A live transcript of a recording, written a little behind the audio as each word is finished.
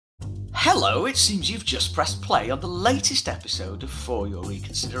Hello, it seems you've just pressed play on the latest episode of For Your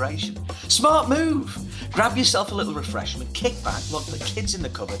Reconsideration. Smart move! Grab yourself a little refreshment, kick back, lock the kids in the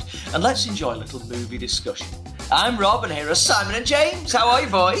cupboard, and let's enjoy a little movie discussion. I'm Rob, and here are Simon and James. How are you,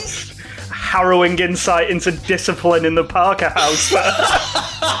 boys? Harrowing insight into discipline in the Parker house.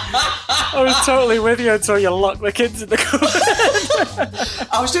 I was totally with you until you locked the kids in the cupboard.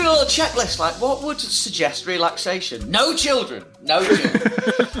 I was doing a little checklist, like, what would suggest relaxation? No children. No children.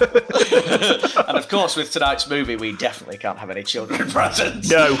 And of course, with tonight's movie, we definitely can't have any children present.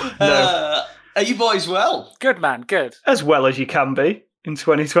 No. Are you boys well? Good, man, good. As well as you can be in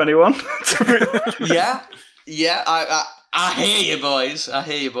 2021. Yeah, I hear you, boys.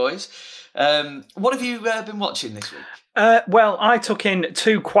 What have you been watching this week? Well, I took in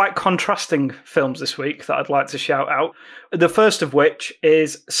two quite contrasting films this week that I'd like to shout out. The first of which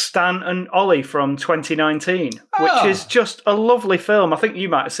is Stan and Ollie from 2019, which is just a lovely film. I think you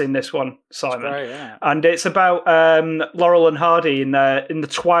might have seen this one, Simon. Right, yeah. And it's about Laurel and Hardy in the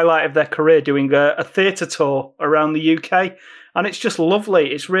twilight of their career doing a theatre tour around the UK. And it's just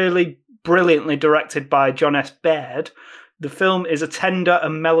lovely. It's really brilliantly directed by John S. Baird. The film is a tender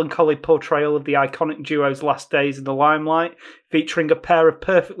and melancholy portrayal of the iconic duo's last days in the limelight, featuring a pair of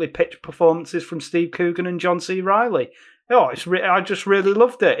perfectly pitched performances from Steve Coogan and John C. Reilly. Oh, I just really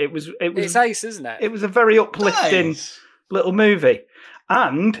loved it. It's ace, isn't it? It was a very uplifting little movie.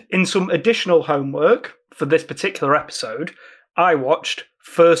 And in some additional homework for this particular episode, I watched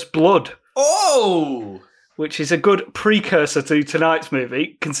First Blood. Oh! Which is a good precursor to tonight's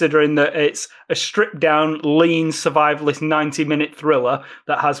movie, considering that it's a stripped-down, lean, survivalist 90-minute thriller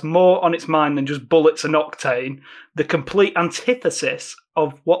that has more on its mind than just bullets and octane, the complete antithesis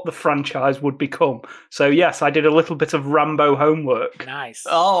of what the franchise would become. So yes, I did a little bit of Rambo homework. Nice.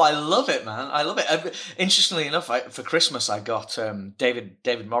 Oh, I love it, man. I love it. Interestingly enough, for Christmas I got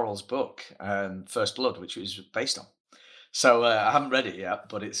David Morrell's book, First Blood, which it was based on. So I haven't read it yet,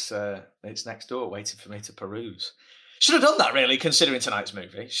 but it's next door waiting for me to peruse. Should have done that, really, considering tonight's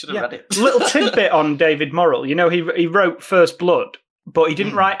movie. Should have read it. Little tidbit on David Morrell. You know, he wrote First Blood, but he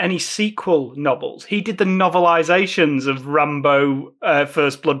didn't write any sequel novels. He did the novelizations of Rambo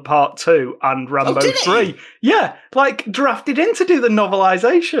First Blood Part 2 and Rambo 3. Yeah, like drafted in to do the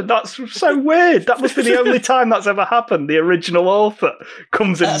novelization. That's so weird. That must be the only time that's ever happened. The original author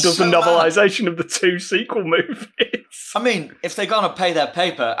comes in and does the novelization of the two sequel movies. I mean, if they're going to pay their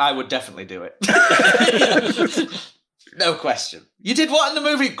paper, I would definitely do it. No question. You did what in the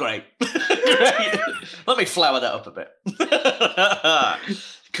movie? Great. Great. Let me flower that up a bit.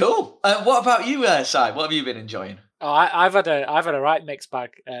 Cool. What about you, Si? What have you been enjoying? Oh, I've had a right mixed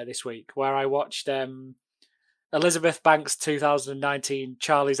bag this week, where I watched Elizabeth Banks' 2019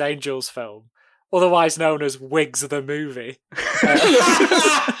 Charlie's Angels film, otherwise known as Wigs the Movie.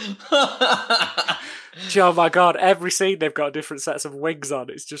 Oh my god, every scene they've got different sets of wigs on.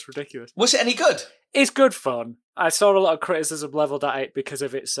 It's just ridiculous. Was it any good? It's good fun. I saw a lot of criticism levelled at it because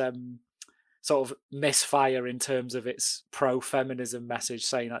of its sort of misfire in terms of its pro-feminism message,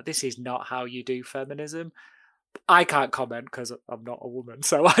 saying that this is not how you do feminism. I can't comment because I'm not a woman,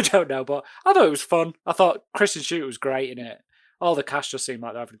 so I don't know, but I thought it was fun. I thought Kristen Stewart was great in it. All the cast just seemed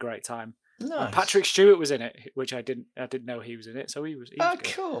like they're having a great time. Nice. Patrick Stewart was in it, which I didn't know he was in it, so he was good.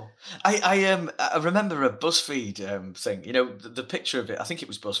 Cool. I remember a BuzzFeed thing. You know, the picture of it. I think it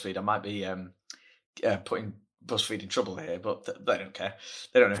was BuzzFeed. I might be putting BuzzFeed in trouble here, but they don't care.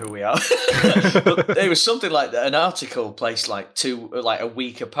 They don't know who we are. But it was something like that, an article placed like a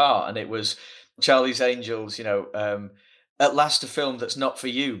week apart, and it was Charlie's Angels. You know, at last a film that's not for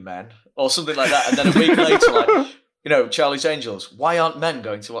you, men, or something like that. And then a week later, like. You know, Charlie's Angels. Why aren't men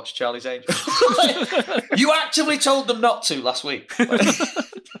going to watch Charlie's Angels? You actively told them not to last week.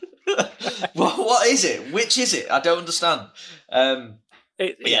 What is it? Which is it? I don't understand.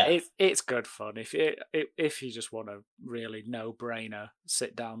 It's good fun. If you just want a really no-brainer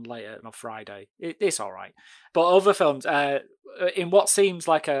sit down later on a Friday, it's all right. But other films, in what seems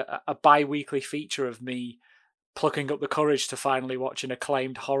like a bi-weekly feature of me plucking up the courage to finally watch an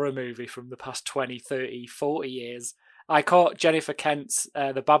acclaimed horror movie from the past 20, 30, 40 years, I caught Jennifer Kent's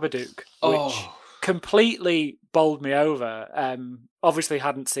The Babadook, which completely bowled me over. Obviously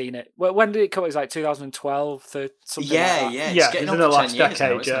hadn't seen it. When did it come out? It was like 2012, something like that. It's in the last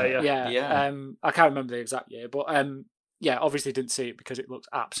decade, yeah. I can't remember the exact year, but obviously didn't see it because it looked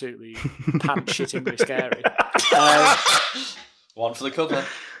absolutely pants-shittingly scary. One for the cover.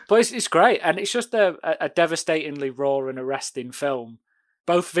 But it's great, and it's just a devastatingly raw and arresting film,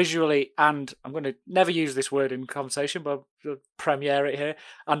 both visually and, I'm going to never use this word in conversation, but I'll premiere it here,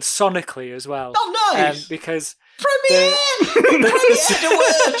 and sonically as well. Oh, nice! Because Premiere! Premiere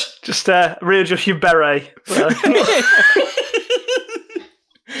the word! Just readjust your beret.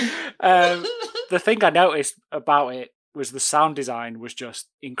 The thing I noticed about it was the sound design was just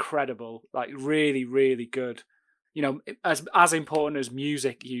incredible, like really, really good. You know, as important as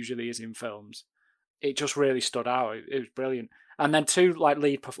music usually is in films, it just really stood out. It was brilliant. And then 2 like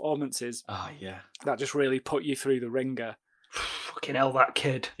lead performances. Oh yeah, that just really put you through the ringer. Fucking hell, that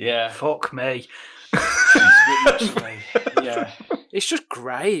kid. Yeah. Fuck me. Yeah. It's just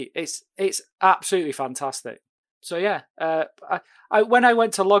great. It's absolutely fantastic. So yeah, I when I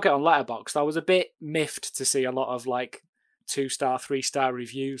went to log it on Letterboxd, I was a bit miffed to see a lot of like 2-star, 3-star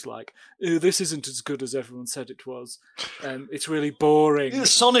reviews like, this isn't as good as everyone said it was. It's really boring. Yeah,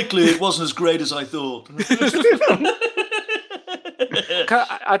 sonically, it wasn't as great as I thought.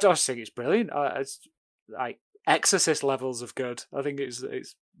 I just think it's brilliant. It's like Exorcist levels of good. I think it's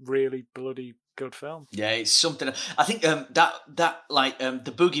really bloody good film. Yeah, it's something. I think that like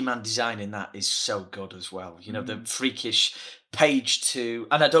the boogeyman design in that is so good as well. You know, the freakish page to,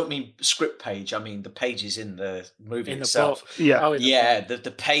 and I don't mean script page. I mean the pages in the movie itself. Book. Yeah,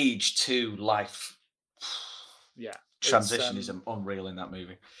 the page to life. Yeah, transition is unreal in that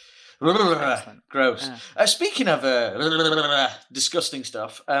movie. Excellent. Gross. Yeah. Speaking of disgusting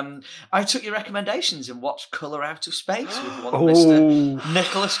stuff, I took your recommendations and watched Colour Out of Space with one Mr.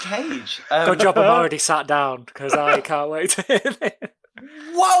 Nicolas Cage. Good job I'm already sat down because I can't wait to hear it.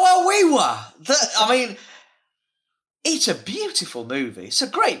 I mean, it's a beautiful movie. It's a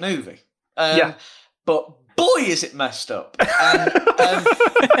great movie. But boy, is it messed up. And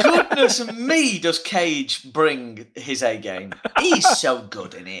goodness me, does Cage bring his A game. He's so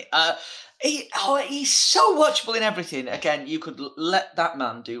good in it. He's so watchable in everything. Again, you could let that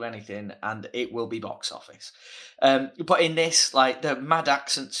man do anything and it will be box office. But in this, like the mad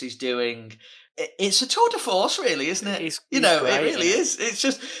accents he's doing, it's a tour de force, really, isn't it? He's it great, really is. It's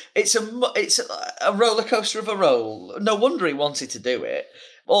just, it's a roller coaster of a role. No wonder he wanted to do it.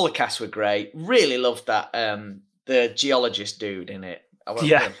 All the cast were great. Really loved that the geologist dude in it.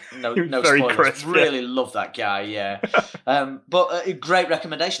 No very spoilers. crisp, Really love that guy. Yeah, but a great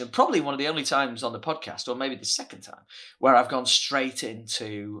recommendation, and probably one of the only times on the podcast, or maybe the second time, where I've gone straight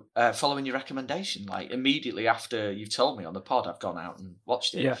into following your recommendation. Like immediately after you've told me on the pod, I've gone out and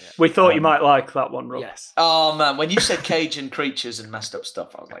watched it. Yeah, we thought you might like that one, Rob. Yes. Oh man, when you said Cajun creatures and messed up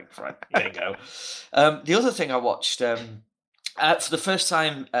stuff, I was like, right, there you go. The other thing I watched for the first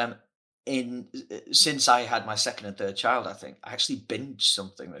time since I had my second and third child, I think I actually binged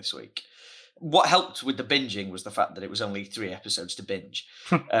something this week. What helped with the binging was the fact that it was only 3 episodes to binge,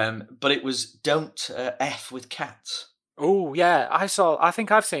 but it was Don't F with Cats. Oh yeah, I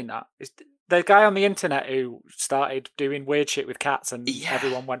think I've seen that. It's the guy on the internet who started doing weird shit with cats, and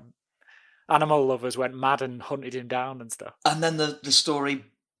everyone went. Animal lovers went mad and hunted him down and stuff. And then the story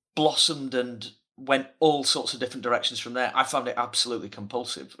blossomed and went all sorts of different directions from there. I found it absolutely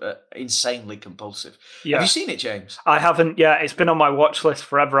compulsive, insanely compulsive. Yeah. Have you seen it, James? I haven't yet. It's been on my watch list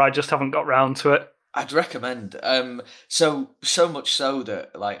forever. I just haven't got round to it. I'd recommend. So much so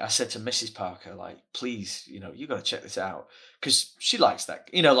that, like, I said to Mrs. Parker, like, please, you got to check this out, because she likes that,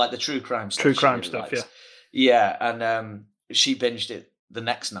 like the true crime stuff. True crime stuff, likes. Yeah, and she binged it the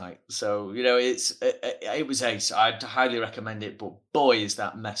next night. So it was ace. I'd highly recommend it. But boy, is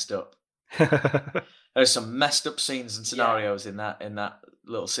that messed up. There's some messed up scenes and scenarios in that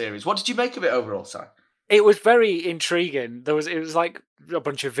little series. What did you make of it overall, Si? It was very intriguing. It was like a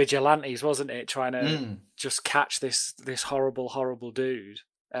bunch of vigilantes, wasn't it, trying to just catch this horrible dude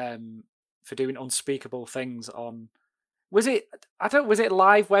for doing unspeakable things on. Was it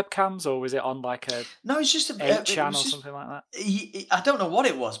live webcams, or was it on like a it's just a 8chan or something like that? I don't know what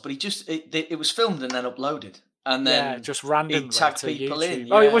it was, but it was filmed and then uploaded. And then just randomly tagged to people YouTube.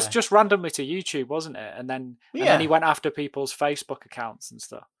 in. Oh, it was just randomly to YouTube, wasn't it? And then he went after people's Facebook accounts and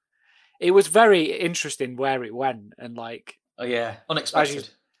stuff. It was very interesting where it went, and like, unexpected.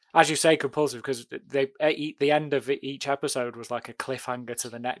 As you say, compulsive, because the end of I episode was like a cliffhanger to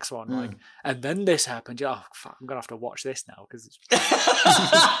the next one. Like, and then this happened. Fuck, I'm gonna have to watch this now because.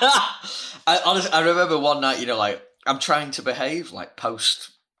 I remember one night, like, I'm trying to behave like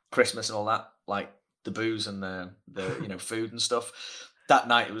post Christmas and all that, like the booze and the food and stuff. That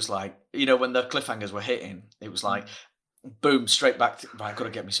night it was like, when the cliffhangers were hitting, it was like, boom, straight back to, right, I've got to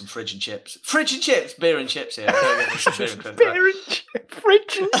get me some fridge and chips. Fridge and chips, beer and chips here. Fridge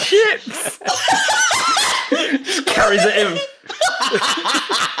and chips. Just carries it in.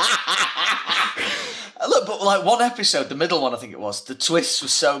 Look, but like one episode, the middle one, I think it was, the twist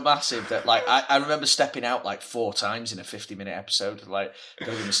was so massive that like I remember stepping out like 4 times in a 50-minute episode. Like,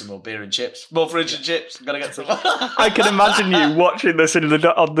 gotta give me some more beer and chips, more fridge and chips. Gotta get some. I can imagine you watching this in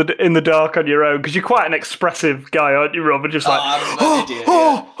the dark on your own, because you're quite an expressive guy, aren't you, Rob? And just like, I'm an idiot,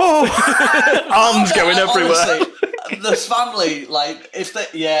 arms going everywhere. Honestly, the family, like, if they,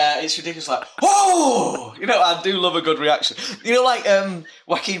 it's ridiculous. Like, oh, you know, I do love a good reaction. You know, like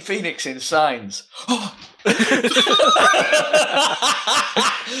Joaquin Phoenix in Signs. Oh.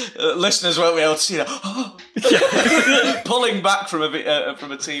 Listeners won't be able to see that. Pulling back from a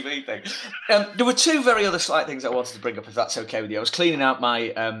TV thing. There were 2 very other slight things I wanted to bring up, if that's okay with you. I was cleaning out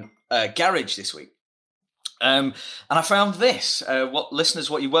my garage this week. And I found this.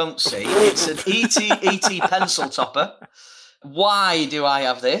 What you won't see. It's an ET pencil topper. Why do I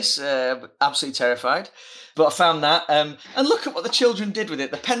have this? Absolutely terrified. But I found that. And look at what the children did with it.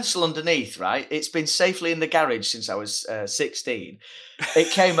 The pencil underneath, right? It's been safely in the garage since I was 16.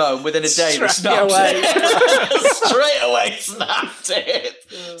 It came home within a day. Straight away snapped it.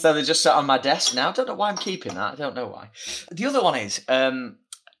 So they just sat on my desk now. I don't know why I'm keeping that. I don't know why. The other one is...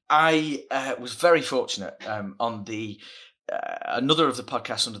 I was very fortunate on the another of the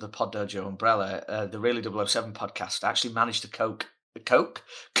podcasts under the Pod Dojo umbrella, the Really 007 podcast. I actually managed to coax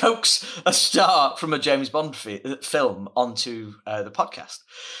a star from a James Bond film onto the podcast,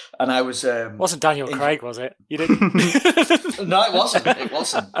 and I was wasn't Daniel Craig, was it? You didn't? No, it wasn't. It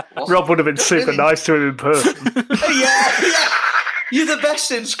wasn't. Rob would have been super nice to him in person. Yeah. You're the best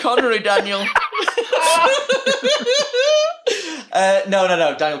since Connery, Daniel.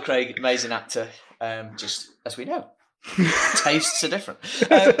 No. Daniel Craig, amazing actor. Just as we know, tastes are different.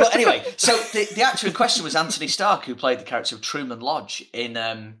 But anyway, so the actor in question was Anthony Stark, who played the character of Truman Lodge in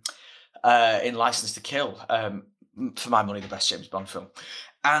License to Kill. For my money, the best James Bond film.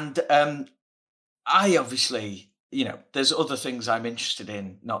 And I obviously, you know, there's other things I'm interested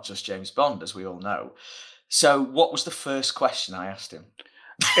in, not just James Bond, as we all know. So, what was the first question I asked him?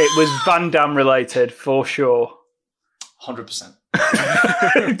 It was Van Damme related, for sure. 100%.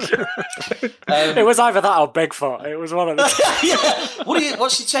 It was either that or Bigfoot. It was one of the Yeah.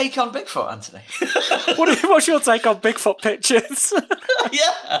 What's your take on Bigfoot, Anthony? What's your take on Bigfoot pictures?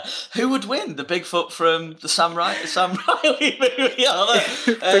 Yeah. Who would win? The Bigfoot from the Sam Riley movie?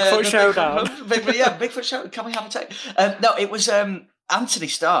 Bigfoot Showdown. Bigfoot Showdown. Can we have a take? No, it was... Anthony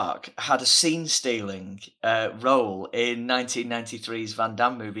Stark had a scene-stealing role in 1993's Van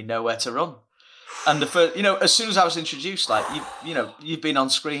Damme movie Nowhere to Run, and the first, as soon as I was introduced, like you've been on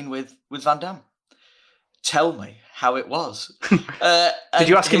screen with Van Damme. Tell me how it was. Did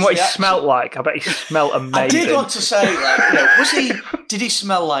you ask him what he smelled like? I bet he smelled amazing. I did want to say, did he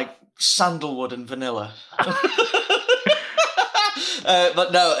smell like sandalwood and vanilla?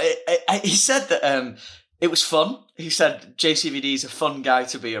 But no, he said that. It was fun. He said JCVD is a fun guy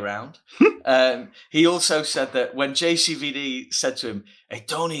to be around. He also said that when JCVD said to him, "Hey,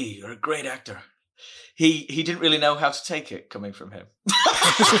 Tony, you're a great actor," he didn't really know how to take it coming from him.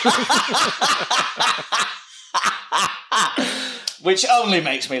 Which only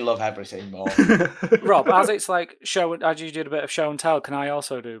makes me love everything more. Rob, as it's like as you did a bit of show and tell, can I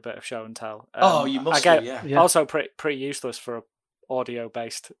also do a bit of show and tell? You must do, yeah. Also pretty useless for an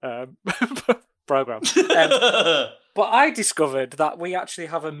audio-based program. But I discovered that we actually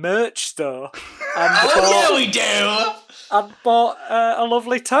have a merch store. And we do! And bought a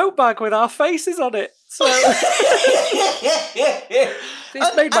lovely tote bag with our faces on it. So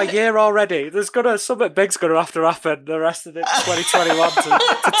it's made my year already. There's something big's gonna have to happen the rest of 2021 to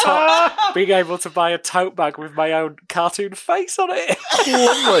top being able to buy a tote bag with my own cartoon face on it.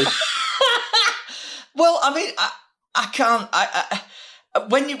 Lovely. Well, I mean, I can't.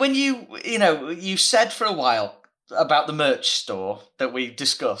 When you said for a while about the merch store that we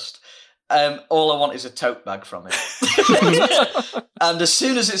discussed, all I want is a tote bag from it. And as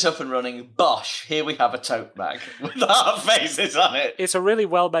soon as it's up and running, bosh, here we have a tote bag with our faces on it. It's a really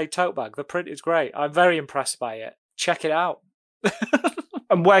well-made tote bag. The print is great. I'm very impressed by it. Check it out.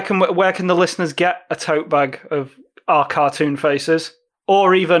 And where can the listeners get a tote bag of our cartoon faces?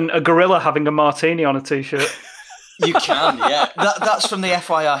 Or even a gorilla having a martini on a t-shirt? You can, yeah. That's from the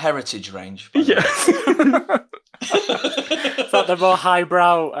FYR Heritage range. Yeah. Is that the more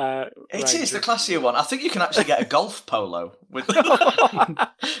highbrow It is the classier one. I think you can actually get a golf polo with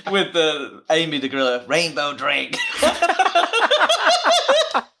Amy the Gorilla Rainbow Drink.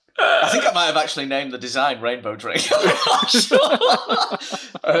 I think I might have actually named the design Rainbow Drink. I'm not sure.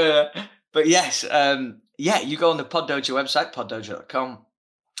 But yes, you go on the Pod Dojo website, poddojo.com,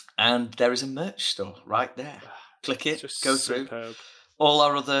 and there is a merch store right there. Click it, go through. Superb. All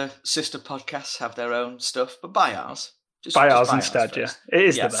our other sister podcasts have their own stuff, but buy ours. Buy ours instead, yeah. It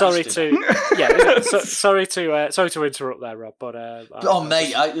is the best. Sorry to interrupt there, Rob, but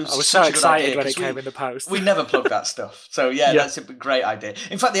mate, I was so excited when it came in the post. We never plug that stuff, so yeah, that's a great idea.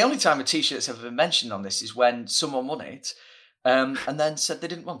 In fact, the only time a T-shirt's ever been mentioned on this is when someone won it, and then said they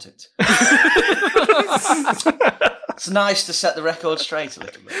didn't want it. It's nice to set the record straight a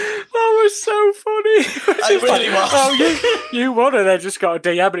little bit. That was so funny. It really was. Oh, you won it. I just got a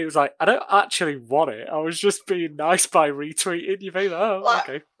DM, and it was like, I don't actually want it. I was just being nice by retweeting. You think,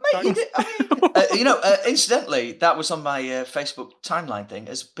 okay. Mate, you did, incidentally, that was on my Facebook timeline thing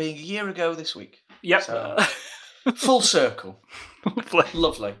as being a year ago this week. Yep. So, full circle.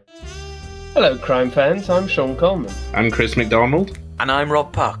 Lovely. Hello, crime fans. I'm Sean Coleman. I'm Chris McDonald. And I'm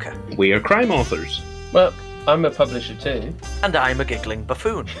Rob Parker. We are crime authors. Well, I'm a publisher too. And I'm a giggling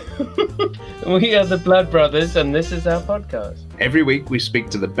buffoon. We are the Blood Brothers, and this is our podcast. Every week we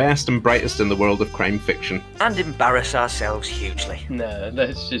speak to the best and brightest in the world of crime fiction. And embarrass ourselves hugely. No,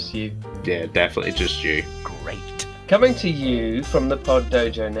 that's just you. Yeah, definitely just you. Great. Coming to you from the Pod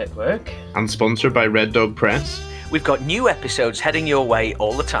Dojo Network. And sponsored by Red Dog Press. We've got new episodes heading your way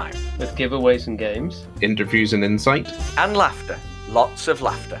all the time. With giveaways and games. Interviews and insight. And laughter. Lots of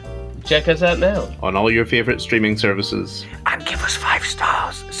laughter. Check us out now. On all your favourite streaming services. And give us 5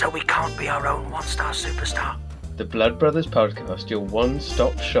 stars so we can't be our own 1-star superstar. The Blood Brothers Podcast, your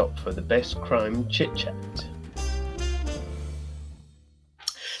one-stop shop for the best crime chit-chat.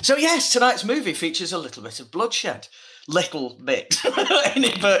 So yes, tonight's movie features a little bit of bloodshed. Little bit, in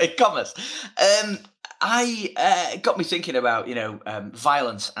inverted commas. Got me thinking about,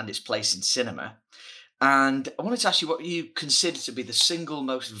 violence and its place in cinema. And I wanted to ask you what you consider to be the single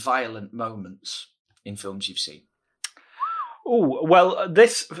most violent moments in films you've seen. Oh, well,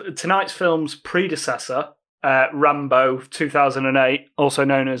 tonight's film's predecessor, Rambo 2008, also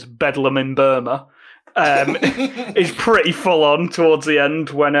known as Bedlam in Burma, is pretty full on towards the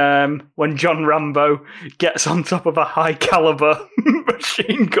end when John Rambo gets on top of a high caliber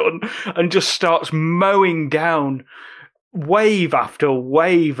machine gun and just starts mowing down wave after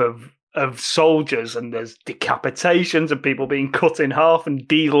wave of soldiers, and there's decapitations and people being cut in half and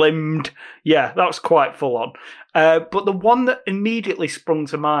delimbed. Yeah, that was quite full on. But the one that immediately sprung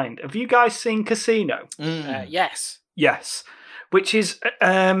to mind, have you guys seen Casino? Yes. Yes. Which is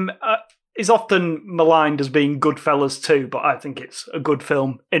often maligned as being Goodfellas too, but I think it's a good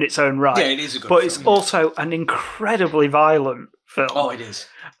film in its own right. Yeah, it is a good film. But it's also an incredibly violent film. Oh, it is.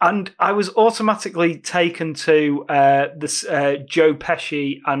 And I was automatically taken to this Joe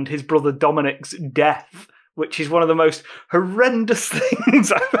Pesci and his brother Dominic's death, which is one of the most horrendous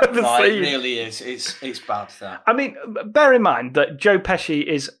things I've ever seen. It really is. It's bad, that. I mean, bear in mind that Joe Pesci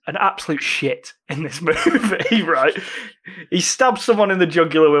is an absolute shit in this movie, right? He stabs someone in the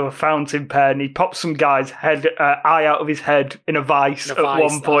jugular with a fountain pen. He pops some guy's eye out of his head in a vice at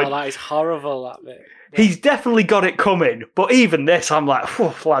one point. Oh, that is horrible, that bit. He's definitely got it coming, but even this, I'm like,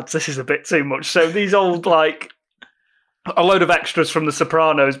 lads, this is a bit too much. So these old, a load of extras from The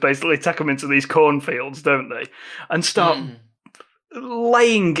Sopranos basically take them into these cornfields, don't they? And start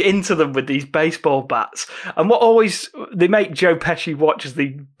laying into them with these baseball bats. And they make Joe Pesci watch as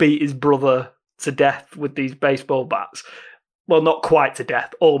they beat his brother to death with these baseball bats. Well, not quite to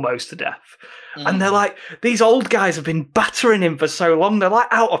death, almost to death. And they're like, these old guys have been battering him for so long, they're like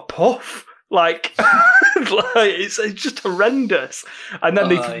out of puff. It's just horrendous. And then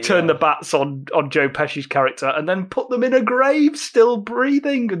they turn the bats on Joe Pesci's character and then put them in a grave, still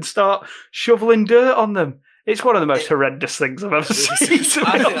breathing, and start shoveling dirt on them. It's one of the most horrendous things I've ever seen.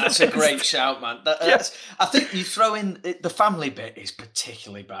 I think that's a great shout, man. I think you throw in the family bit is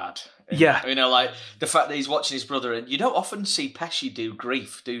particularly bad. Yeah. The fact that he's watching his brother, and you don't often see Pesci do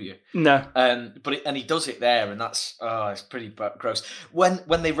grief, do you? No. But he does it there, and that's it's pretty gross.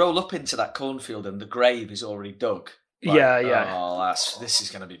 When they roll up into that cornfield and the grave is already dug. This is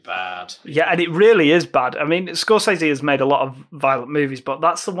going to be bad. Yeah, and it really is bad. I mean, Scorsese has made a lot of violent movies, but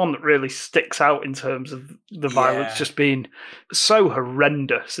that's the one that really sticks out in terms of the violence just being so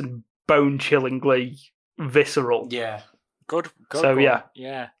horrendous and bone-chillingly visceral. Yeah. Good. So, one.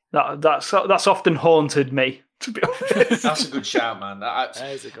 Yeah. That's often haunted me, to be honest. That's a good shout, man. That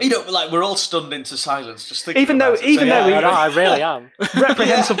is a good we're all stunned into silence just thinking even though I really am.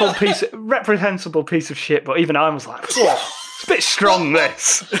 reprehensible piece of shit, but even I was like, it's a bit strong,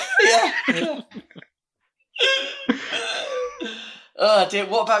 this. Yeah. Oh, dear.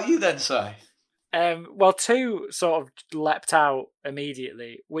 What about you then, Si? Well, two sort of leapt out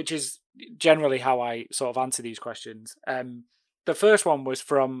immediately, which is generally how I sort of answer these questions. The first one was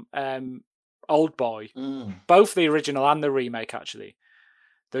from Old Boy, both the original and the remake, actually.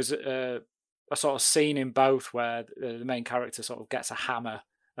 there's a sort of scene in both where the main character sort of gets a hammer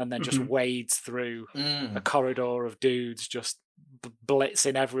and then just wades through a corridor of dudes just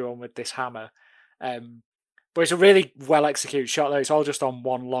blitzing everyone with this hammer. But it's a really well executed shot though. It's all just on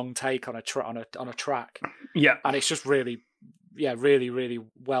one long take on a track. Yeah, and it's just really really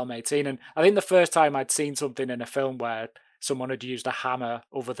well made scene. And I think the first time I'd seen something in a film where someone had used a hammer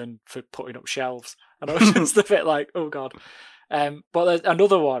other than for putting up shelves, and I was just a bit like, oh god. But there's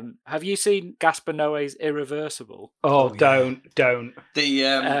another one. Have you seen Gaspar Noé's Irreversible? Oh, don't.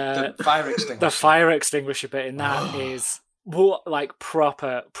 The fire extinguisher. The fire extinguisher bit in that is like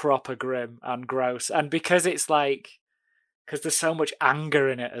proper grim and gross, and because there's so much anger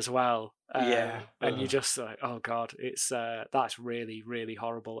in it as well. And you just like, oh god, it's that's really really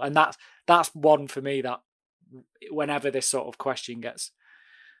horrible. And that's one for me that whenever this sort of question gets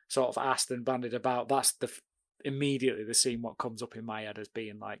sort of asked and bandied about, that's immediately the scene what comes up in my head as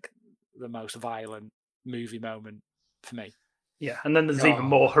being like the most violent movie moment for me. Yeah, and then there's even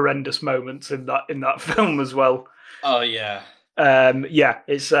more horrendous moments in that film as well. Oh yeah.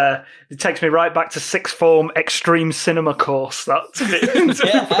 It's it takes me right back to sixth form extreme cinema course. That's to be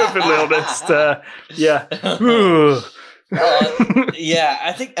perfectly honest. I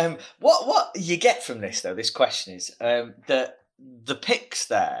think what you get from this question is that the picks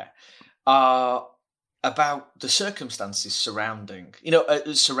there are about the circumstances surrounding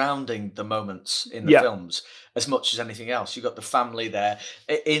the moments in the films as much as anything else. You've got the family there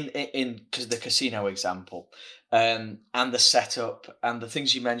in because the casino example, and the setup and the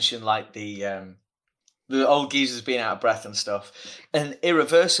things you mentioned, like the old geezers being out of breath and stuff. And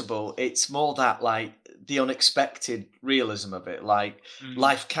Irreversible, it's more that like the unexpected realism of it. Like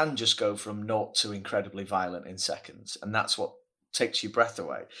life can just go from naught to incredibly violent in seconds, and that's what takes your breath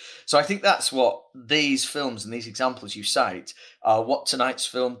away. So I think that's what these films and these examples you cite are what tonight's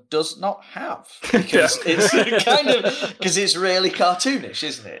film does not have, because it's kind of because it's really cartoonish,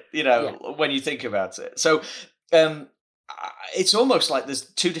 isn't it? When you think about it. So it's almost like there's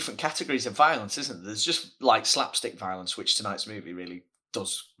two different categories of violence, isn't there? There's just like slapstick violence, which tonight's movie really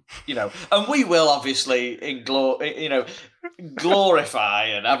does, and we will obviously glorify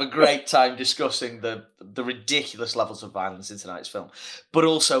and have a great time discussing the ridiculous levels of violence in tonight's film. But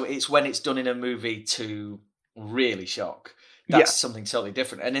also it's when it's done in a movie to really shock. That's something totally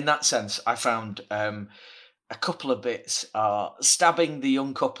different. And in that sense, I found a couple of bits stabbing the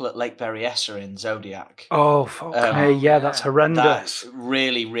young couple at Lake Berryessa in Zodiac. Oh, fuck me. That's horrendous. That's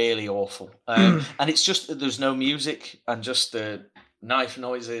really, really awful. And it's just, there's no music and just the knife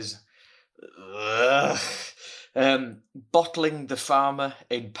noises. Bottling the farmer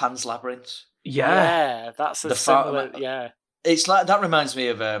in Pan's Labyrinth. That's a similar. It's like that reminds me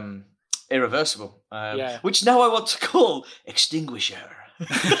of Irreversible, which now I want to call Extinguisher.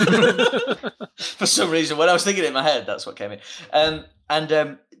 For some reason, when I was thinking it in my head, that's what came in. And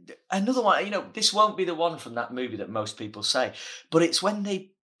another one, this won't be the one from that movie that most people say, but it's when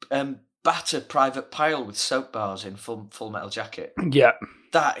they batter Private Pyle with soap bars in Full Metal Jacket. Yeah.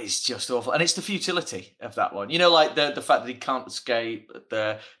 That is just awful. And it's the futility of that one. Like the fact that he can't escape,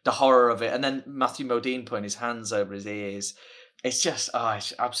 the horror of it, and then Matthew Modine putting his hands over his ears. It's just,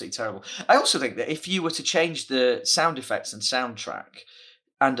 it's absolutely terrible. I also think that if you were to change the sound effects and soundtrack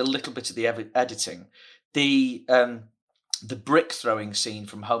and a little bit of the editing, the brick throwing scene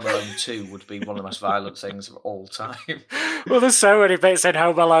from Home Alone 2 would be one of the most violent things of all time. Well, there's so many bits in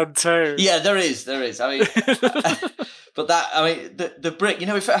Home Alone 2. Yeah, there is. I mean, but the brick,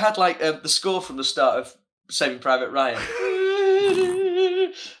 if it had like the score from the start of Saving Private Ryan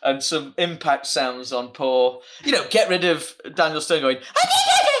and some impact sounds on poor, get rid of Daniel Stern going,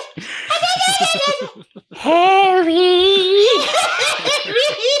 Harry!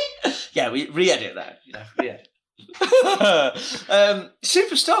 Yeah, we re-edit that, re-edit.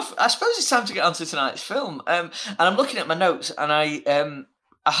 Super stuff. I suppose it's time to get on to tonight's film. And I'm looking at my notes and I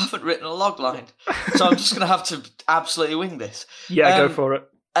haven't written a log line. So I'm just going to have to absolutely wing this. Yeah, go for it.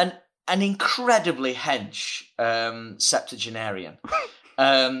 An incredibly hench septuagenarian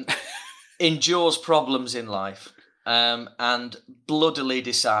endures problems in life and bloodily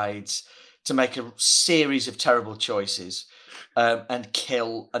decides to make a series of terrible choices and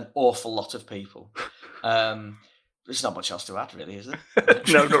kill an awful lot of people. There's not much else to add, really, is there?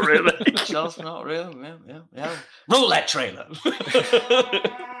 No, not really. Not really. Yeah. Roll that trailer.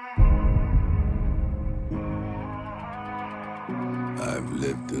 I've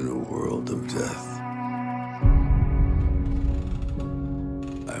lived in a world of death.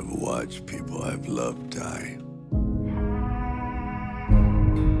 I've watched people I've loved die.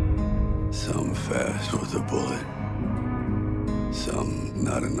 Some fast with a bullet. some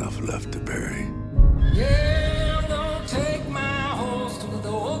not enough left to bury. Yeah, I'm gonna take my horse to the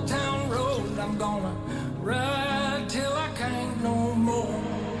old town road. I'm gonna ride till I can't no more.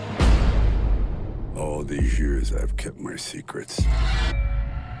 All these years I've kept my secrets.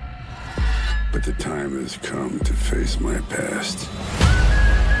 But the time has come to face my past.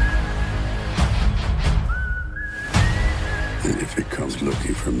 And if it comes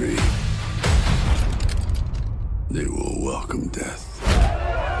looking for me, they will welcome death.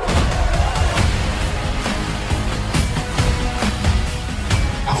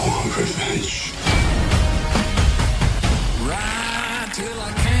 I want revenge. Ride till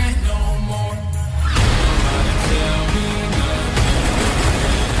I can't no more. Nobody tell me nothing.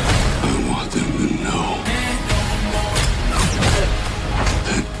 I want them to know Can't no more.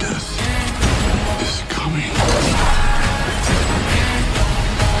 that death is coming.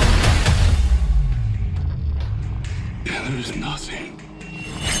 And there's nothing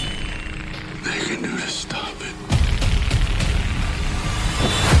they can do to stop it.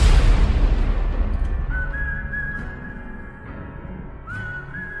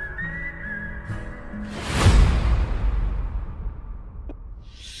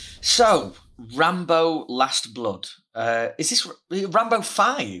 So, Rambo Last Blood. Is this Rambo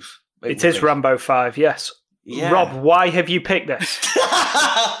 5? It is Rambo 5, yes. Yeah. Rob, why have you picked this?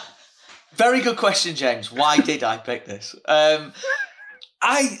 Very good question, James. Why did I pick this?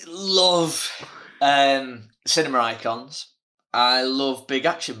 I love cinema icons. I love big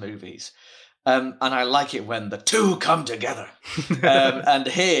action movies. And I like it when the two come together. And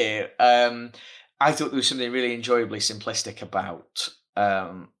here, I thought there was something really enjoyably simplistic about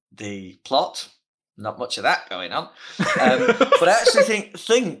the plot. Not much of that going on. But I actually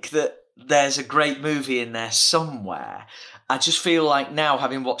think that there's a great movie in there somewhere. I just feel like now,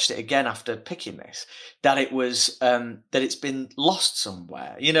 having watched it again after picking this, that it was that it's been lost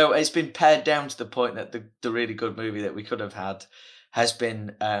somewhere. You know, it's been pared down to the point that the really good movie that we could have had has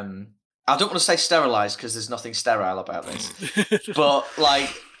been. I don't want to say sterilized because there's nothing sterile about this, but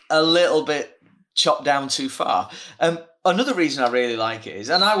like a little bit chopped down too far. Another reason I really like it is,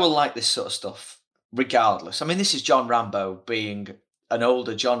 and I will like this sort of stuff regardless. I mean, this is John Rambo being an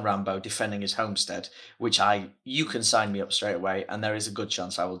older John Rambo defending his homestead, which you can sign me up straight away, and there is a good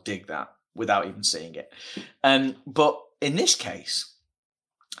chance I will dig that without even seeing it. But in this case,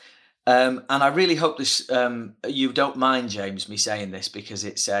 and I really hope this you don't mind, James, me saying this because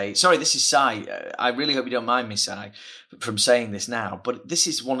it's this is Si. I really hope you don't mind me, Si, from saying this now. But this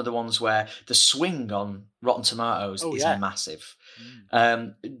is one of the ones where the swing on Rotten Tomatoes is massive.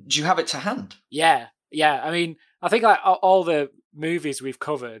 Do you have it to hand? Yeah. I mean, I think like all the movies we've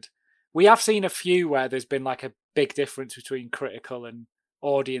covered, we have seen a few where there's been like a big difference between critical and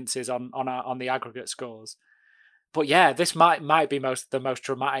audiences on the aggregate scores. But yeah, this might be the most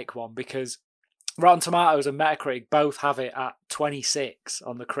dramatic one because Rotten Tomatoes and Metacritic both have it at 26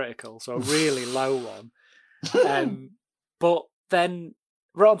 on the critical, so a really low one. But then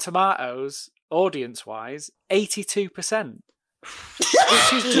Rotten Tomatoes, audience-wise, 82%,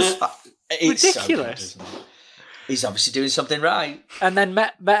 which is just ridiculous. So good, he's obviously doing something right. And then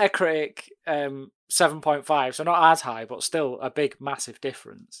Metacritic 7.5, so not as high, but still a big, massive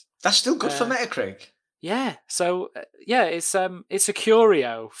difference. That's still good for Metacritic. Yeah, so it's a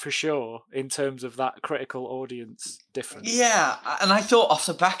curio for sure in terms of that critical audience difference. Yeah, and I thought off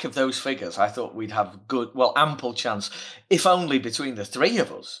the back of those figures, I thought we'd have ample chance, if only between the three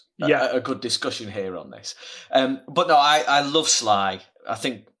of us, a good discussion here on this. But no, I love Sly. I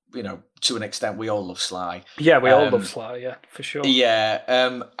think, you know, to an extent, we all love Sly. Yeah, we all love Sly, yeah, for sure.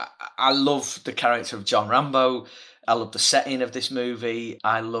 Yeah, I love the character of John Rambo. I love the setting of this movie.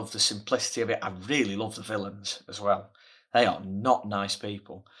 I love the simplicity of it. I really love the villains as well. They are not nice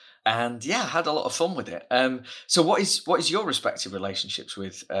people. And yeah, I had a lot of fun with it. So what is your respective relationships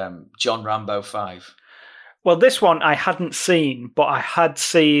with John Rambo 5? Well, this one I hadn't seen, but I had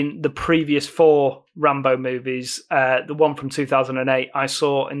seen the previous 4 Rambo movies. The one from 2008 I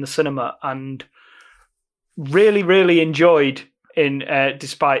saw in the cinema and really, really enjoyed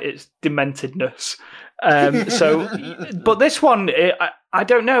despite its dementedness. But this one, I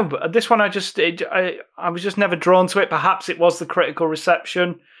don't know. But this one, I was just never drawn to it. Perhaps it was the critical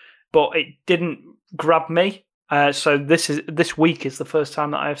reception, but it didn't grab me. So this week is the first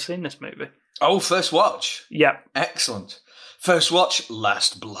time that I have seen this movie. Oh, first watch. Yeah, excellent. First watch,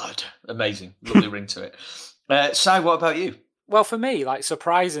 Last Blood. Amazing, lovely ring to it. Si, what about you? Well, for me, like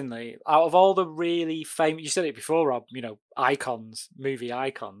surprisingly, out of all the really famous, you said it before, Rob. You know, movie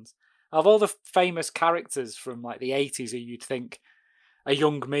icons. Of all the famous characters from like the 80s who you'd think a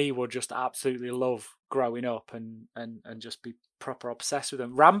young me would just absolutely love growing up and just be proper obsessed with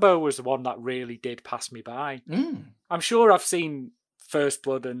them. Rambo was the one that really did pass me by. I'm sure I've seen First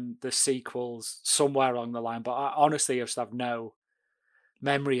Blood and the sequels somewhere along the line, but I honestly just have no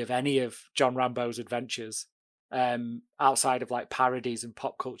memory of any of John Rambo's adventures outside of like parodies and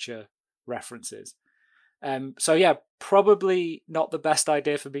pop culture references. So yeah, probably not the best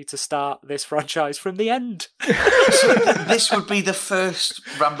idea for me to start this franchise from the end. So this would be the first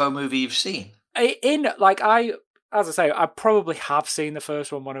Rambo movie you've seen? As I say, I probably have seen the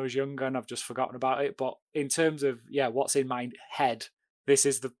first one when I was younger and I've just forgotten about it. But in terms of, what's in my head, this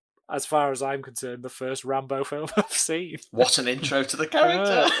is as far as I'm concerned, the first Rambo film I've seen. What an intro to the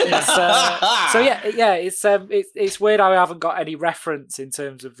character! It's weird how I haven't got any reference in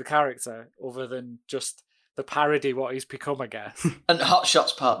terms of the character other than just the parody what he's become, I guess. And Hot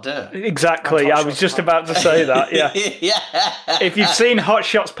Shots Part 2. Exactly, I was just about to say that, yeah. Yeah. If you've seen Hot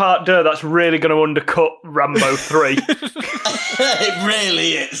Shots Part 2, that's really going to undercut Rambo 3. It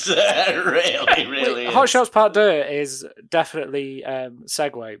really is. It really is. Hot Shots Part 2 is definitely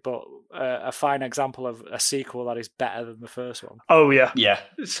segue, but a fine example of a sequel that is better than the first one. Oh, yeah. Yeah.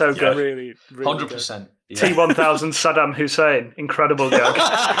 So good. Really 100%. Yeah. T-1000 Saddam Hussein. Incredible gag.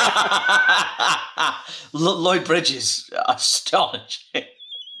 Lloyd Bridges, astonishing.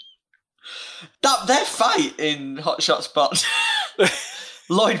 Their fight in Hot Shots Part 2,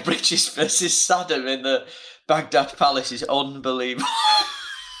 Lloyd Bridges versus Saddam in the Baghdad Palace is unbelievable.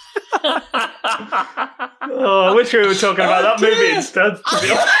 I wish we were talking about that movie instead.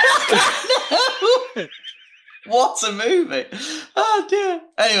 No. What a movie! Oh dear.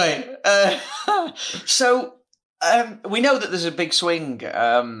 Anyway, so we know that there's a big swing,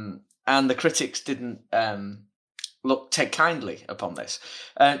 and the critics didn't take kindly upon this.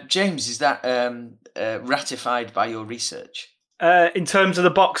 James, is that ratified by your research? In terms of the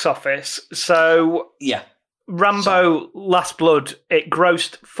box office, so yeah. Rambo Last Blood, it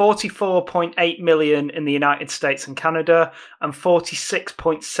grossed 44.8 million in the United States and Canada and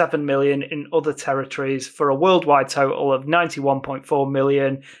 46.7 million in other territories for a worldwide total of 91.4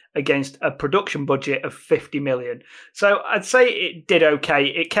 million against a production budget of 50 million. So I'd say it did okay.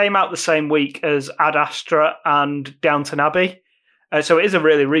 It came out the same week as Ad Astra and Downton Abbey. So it is a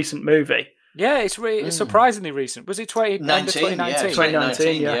really recent movie. Yeah, it's surprisingly recent. Was it 2019? Yeah,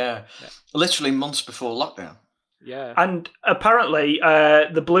 2019, yeah. Literally months before lockdown. Yeah. And apparently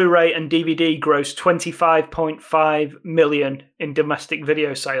the Blu-ray and DVD grossed 25.5 million in domestic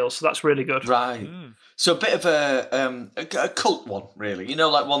video sales, so that's really good. Right. So a bit of a cult one, really. You know,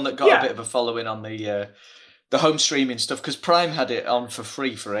 like one that got a bit of a following on the home streaming stuff, because Prime had it on for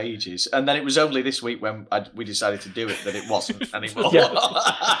free for ages, and then it was only this week when we decided to do it that it wasn't anymore.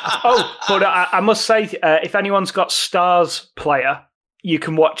 But I must say, if anyone's got Stars Player, you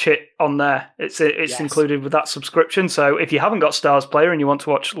can watch it on there. It's included with that subscription. So if you haven't got Stars Player and you want to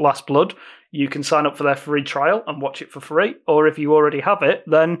watch Last Blood, you can sign up for their free trial and watch it for free. Or if you already have it,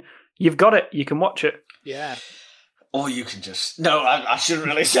 then you've got it. You can watch it. Yeah. Or you can just... No, I shouldn't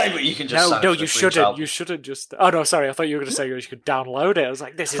really say, but you can just sign up No, for you free shouldn't. trial. You shouldn't just... Oh, no, sorry. I thought you were going to say you could download it. I was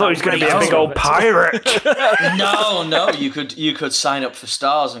like, this is... I thought he was going to be a big old pirate. No, you could sign up for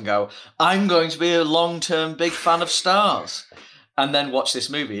Stars and go, I'm going to be a long-term big fan of Stars. And then watch this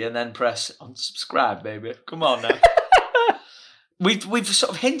movie and then press unsubscribe, baby. Come on now. We've sort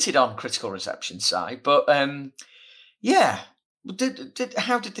of hinted on critical reception side, but yeah.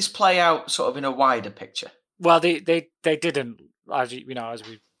 How did this play out sort of in a wider picture? Well, they didn't, as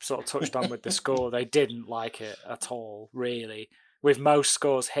we sort of touched on with the score, they didn't like it at all, really. With most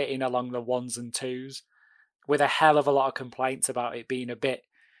scores hitting along the 1s and 2s, with a hell of a lot of complaints about it being a bit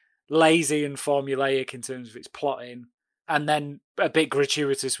lazy and formulaic in terms of its plotting, and then a bit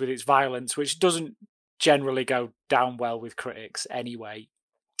gratuitous with its violence, which doesn't generally go down well with critics anyway.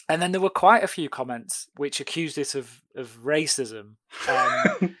 And then there were quite a few comments which accused it of racism,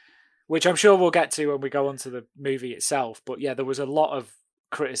 which I'm sure we'll get to when we go on to the movie itself. But yeah, there was a lot of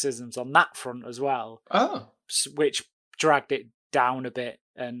criticisms on that front as well, which dragged it down a bit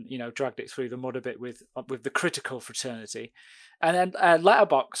and, dragged it through the mud a bit with the critical fraternity. And then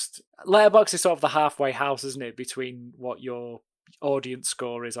Letterboxd is sort of the halfway house, isn't it, between what your audience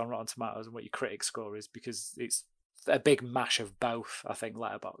score is on Rotten Tomatoes and what your critic score is, because it's a big mash of both, I think,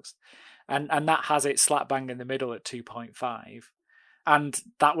 Letterboxd. And that has it slap bang in the middle at 2.5. And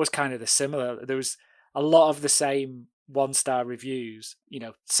that was kind of the similar. There was a lot of the same 1-star reviews,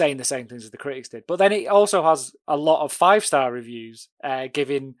 saying the same things as the critics did. But then it also has a lot of 5-star reviews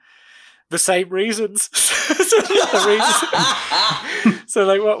giving the same reasons. So,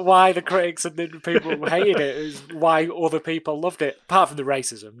 like, why the critics and the people who hated it is why other people loved it, apart from the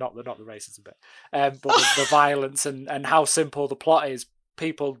racism, not the racism bit, but the violence and how simple the plot is.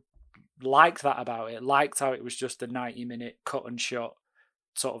 People liked that about it, liked how it was just a 90-minute cut and shot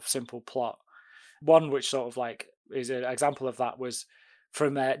sort of simple plot. One which sort of like is an example of that was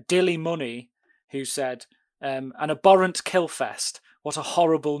from Dilly Money, who said, an abhorrent killfest. What a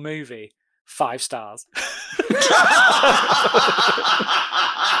horrible movie. 5 stars.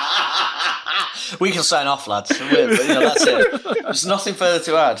 We can sign off, lads. That's it. There's nothing further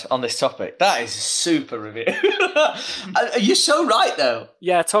to add on this topic. That is a super review. You're so right, though.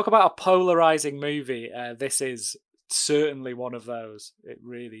 Yeah, talk about a polarizing movie. This is certainly one of those. It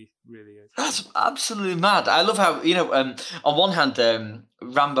really, really is. That's absolutely mad. I love how, on one hand,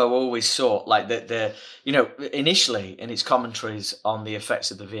 Rambo always sought, like, the initially in its commentaries on the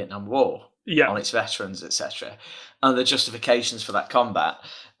effects of the Vietnam War, on its veterans, etc., and the justifications for that combat,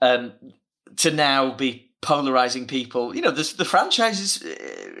 to now be polarizing people. The franchise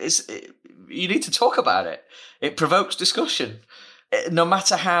is you need to talk about it. It provokes discussion, no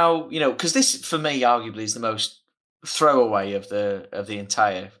matter how, because this, for me, arguably is the most throwaway of the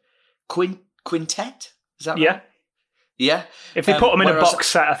entire quintet. Is that right? Yeah. If they put them in a box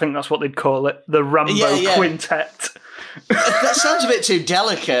set, I think that's what they'd call it, the Rambo Quintet. That sounds a bit too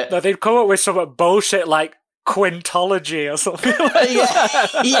delicate. No, they'd come up with some bullshit like Quintology or something like that.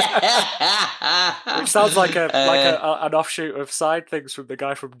 Which sounds like an offshoot of side things from the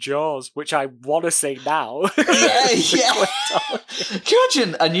guy from Jaws, which I want to see now. Yeah. Can you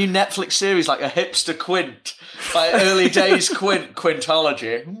imagine a new Netflix series like a hipster Quint? Like early days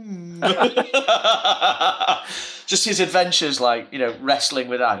Quintology. Just his adventures, like, wrestling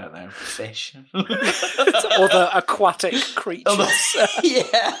with, I don't know, fish. Other aquatic creatures.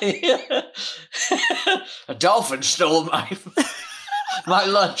 Yeah. A dolphin stole my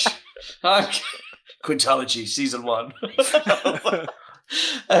lunch. Quintology, season 1.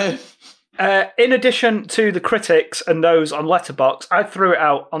 In addition to the critics and those on Letterboxd, I threw it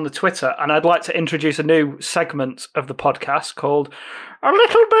out on the Twitter, and I'd like to introduce a new segment of the podcast called A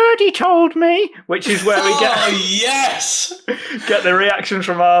Little Birdie Told Me, which is where we get the reactions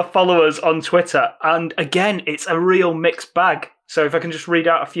from our followers on Twitter. And again, it's a real mixed bag. So if I can just read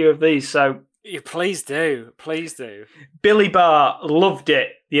out a few of these. So please do. Billy Barr loved it.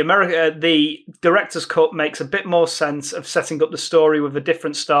 The director's cut makes a bit more sense of setting up the story with a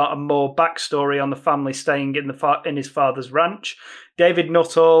different start and more backstory on the family staying in his father's ranch. David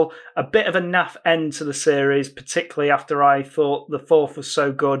Nuttall, a bit of a naff end to the series, particularly after I thought the 4th was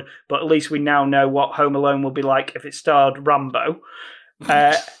so good, but at least we now know what Home Alone will be like if it starred Rambo.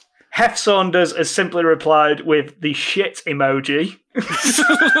 Hef Saunders has simply replied with the shit emoji.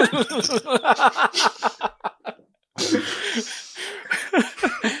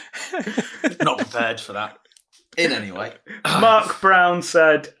 Not prepared for that in any way. Mark Brown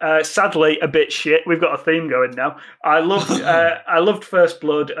said, sadly, a bit shit. We've got a theme going now. I loved First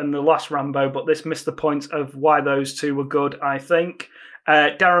Blood and the last Rambo, but this missed the point of why those two were good, I think.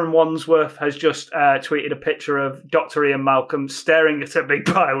 Darren Wandsworth has just tweeted a picture of Dr. Ian Malcolm staring at a big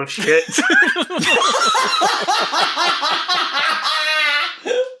pile of shit.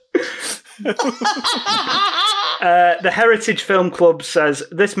 The Heritage Film Club says,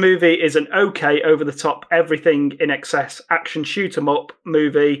 this movie is an okay, over-the-top, everything in excess action shoot-em-up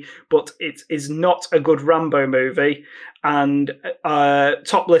movie, but it is not a good Rambo movie. And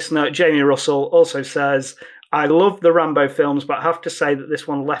top listener Jamie Russell also says, I love the Rambo films, but I have to say that this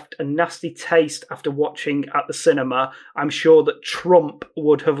one left a nasty taste after watching at the cinema. I'm sure that Trump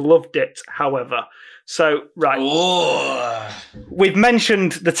would have loved it, however. So, right. Oh. We've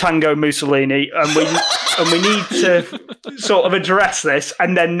mentioned the Tango Mussolini, and we need to sort of address this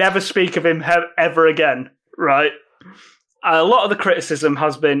and then never speak of him ever again, right? A lot of the criticism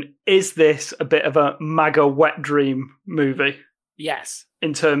has been, is this a bit of a MAGA wet dream movie? Yes.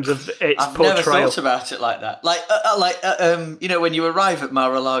 In terms of its I've portrayal. never thought about it like that. When you arrive at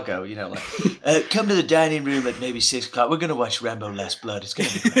Mar-a-Lago, come to the dining room at maybe 6 o'clock. We're going to watch Rambo Last Blood. It's going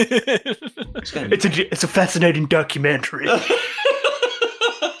to be great. It's a fascinating documentary.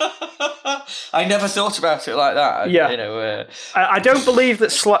 I never thought about it like that. Yeah. I don't believe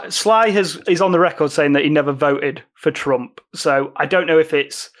that Sly is on the record saying that he never voted for Trump. So I don't know if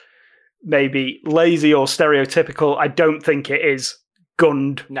it's maybe lazy or stereotypical. I don't think it is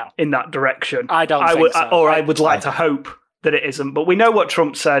gunned in that direction. I think so. I would like to hope that it isn't. But we know what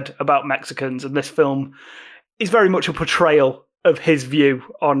Trump said about Mexicans, and this film is very much a portrayal of his view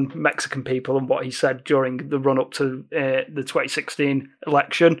on Mexican people and what he said during the run-up to the 2016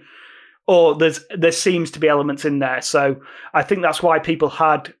 election. or there seems to be elements in there. So I think that's why people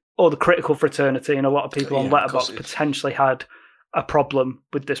had, or the critical fraternity and a lot of people on Letterboxd potentially had a problem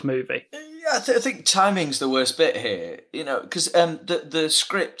with this movie. Yeah, I think timing's the worst bit here, because the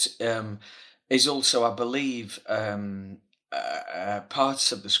script is also, I believe,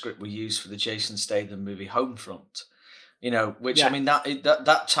 parts of the script were used for the Jason Statham movie Homefront, which, I mean,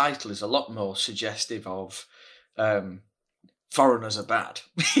 that title is a lot more suggestive of foreigners are bad,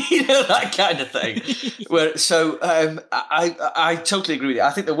 that kind of thing. I totally agree with you.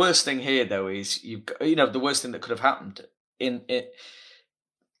 I think the worst thing here, though, is the worst thing that could have happened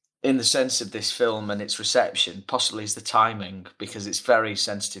in the sense of this film and its reception, possibly is the timing, because it's very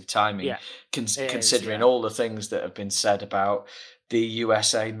sensitive timing, considering all the things that have been said about the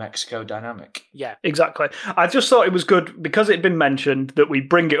USA-Mexico dynamic. Yeah, exactly. I just thought it was good, because it had been mentioned, that we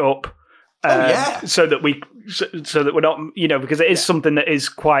bring it up. So that we're not, because it is something that is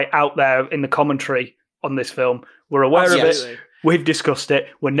quite out there in the commentary on this film. We're aware of it. We've discussed it.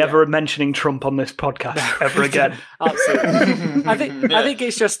 We're never mentioning Trump on this podcast ever again. Absolutely. I think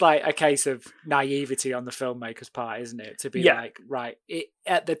it's just like a case of naivety on the filmmaker's part, isn't it? To be like, right,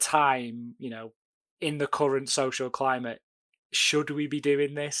 at the time, in the current social climate, should we be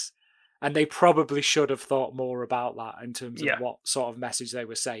doing this? And they probably should have thought more about that in terms of what sort of message they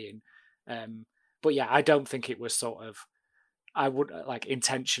were saying. But yeah, I don't think it was sort of, I would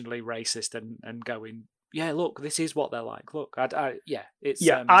intentionally racist and going, yeah, look, this is what they're like. Look, it's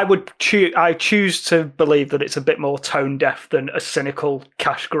I choose to believe that it's a bit more tone deaf than a cynical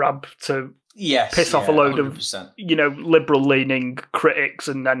cash grab to piss off a load 100%. Of liberal leaning critics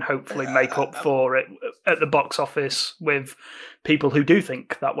and then hopefully make up for it at the box office with people who do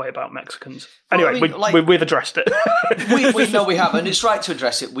think that way about Mexicans. Anyway, we've addressed it. we know we have, and it's right to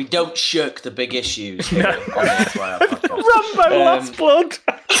address it. We don't shirk the big issues here on the FYI podcast. Rambo Last Blood.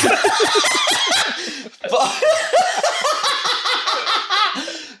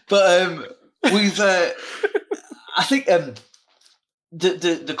 But we've I think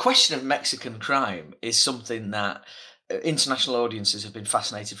the question of Mexican crime is something that international audiences have been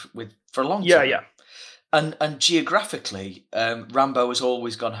fascinated with for a long time. Yeah. And geographically, Rambo has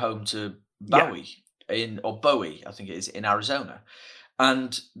always gone home to Bowie Bowie, I think it is, in Arizona,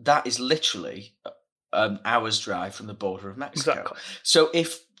 and that is literally an hour's drive from the border of Mexico. Exactly. So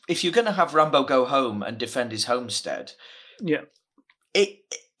if you're going to have Rambo go home and defend his homestead,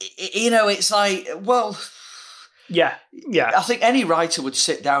 it's like, well, yeah. I think any writer would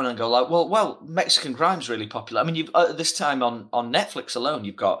sit down and go like, well, Mexican crime's really popular. I mean, you've this time on Netflix alone,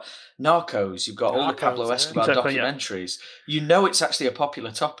 you've got Narcos, you've got all the Pablo Escobar documentaries. Yeah. It's actually a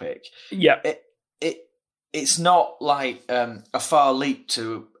popular topic. Yeah, it's not like a far leap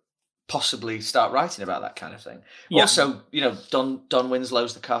to possibly start writing about that kind of thing. Yeah. Also, Don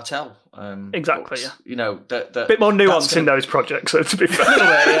Winslow's The Cartel. Exactly, books, a bit more nuance in those projects, so to be fair.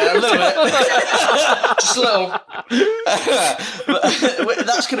 A little bit. Just a little. But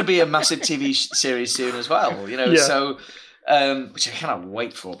that's going to be a massive TV series soon as well, so... which I cannot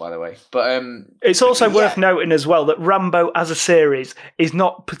wait for, by the way. But it's also worth noting as well that Rambo as a series is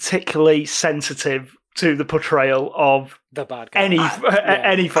not particularly sensitive to the portrayal of the bad guy.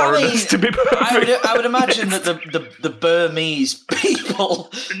 Any foreigners, to be perfect. I would imagine that the Burmese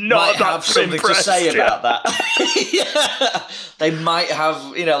people might have something to say about that. They might have,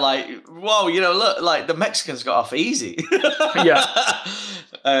 whoa, look, like the Mexicans got off easy. Yeah.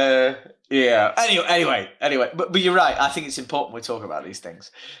 Anyway, but you're right. I think it's important we talk about these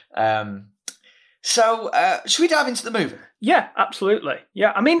things. So, should we dive into the movie? Yeah, absolutely.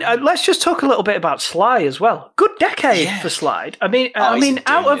 Yeah, I mean, let's just talk a little bit about Sly as well. Good decade for Sly. I mean,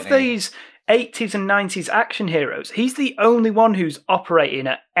 out of these 80s and 90s action heroes, he's the only one who's operating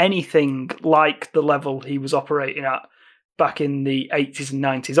at anything like the level he was operating at back in the 80s and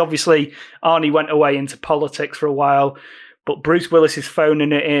 90s. Obviously, Arnie went away into politics for a while, but Bruce Willis is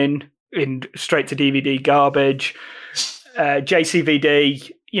phoning it in straight to DVD garbage.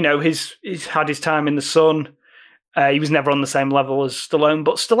 JCVD, he's had his time in the sun. He was never on the same level as Stallone,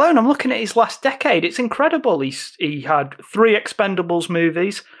 but Stallone, I'm looking at his last decade. It's incredible. He had 3 Expendables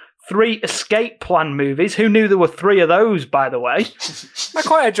movies, 3 Escape Plan movies. Who knew there were 3 of those, by the way? I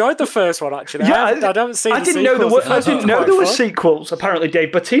quite enjoyed the first one, actually. Yeah, I don't see. I didn't know there were sequels. Apparently,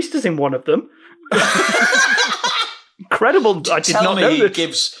 Dave Bautista's in one of them. Incredible! I did not know that.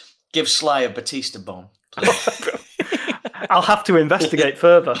 Give Sly a Batista bomb. I'll have to investigate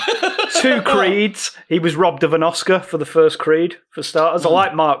further. 2 Creeds. He was robbed of an Oscar for the first Creed, for starters. I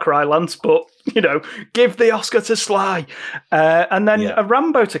like Mark Rylance, but, give the Oscar to Sly. And then a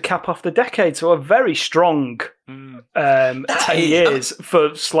Rambo to cap off the decade, so a very strong 10 years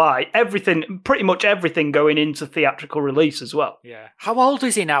for Sly. Pretty much everything going into theatrical release as well. Yeah. How old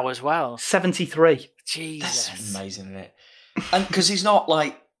is he now as well? 73. Jesus. That's amazing, isn't it? And because you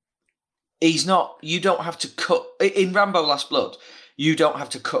don't have to cut, in Rambo Last Blood, you don't have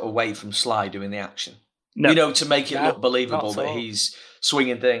to cut away from Sly doing the action. No. To make it look believable that he's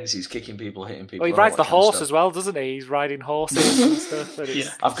swinging things, he's kicking people, hitting people. Well, he rides the horse as well, doesn't he? He's riding horses and stuff. And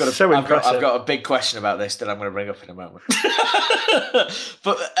I've got a big question about this that I'm going to bring up in a moment.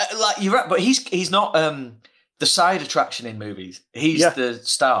 But you're right. But he's not the side attraction in movies. He's the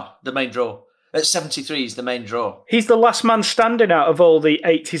star, the main draw. At 73, he's the main draw. He's the last man standing out of all the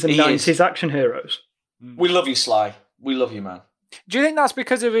 80s and 90s action heroes. We love you, Sly. We love you, man. Do you think that's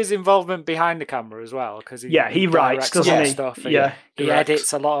because of his involvement behind the camera as well? Because he writes, doesn't he? Stuff. He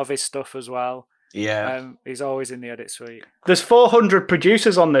edits a lot of his stuff as well. Yeah. He's always in the edit suite. There's 400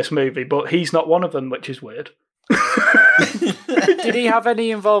 producers on this movie, but he's not one of them, which is weird. Did he have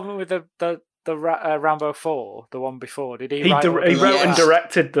any involvement with the Rambo 4, the one before? Did he? He wrote and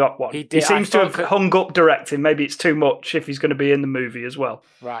directed that one. He seems to have hung up directing. Maybe it's too much if he's going to be in the movie as well.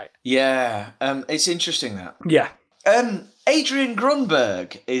 Right. Yeah. It's interesting that. Yeah. Adrian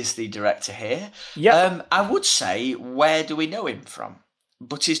Grunberg is the director here. Yeah. I would say, where do we know him from?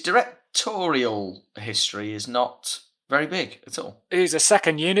 But his directorial history is not very big at all. He was a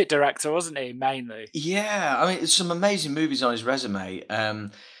second unit director, wasn't he, mainly? Yeah. I mean, there's some amazing movies on his resume.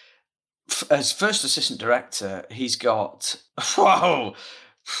 As first assistant director, he's got Collateral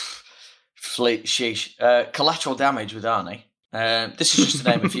Damage with Arnie. This is just to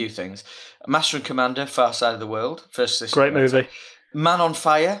name a few things. Master and Commander, Far Side of the World, first assistant Great director. movie. Man on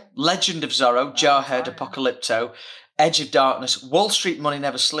Fire, Legend of Zorro, Jarhead, Apocalypto, Edge of Darkness, Wall Street Money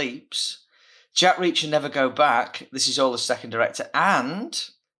Never Sleeps, Jack Reacher Never Go Back. This is all the second director, and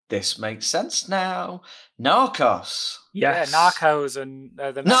this makes sense now. Narcos. Yes. Yeah, Narcos and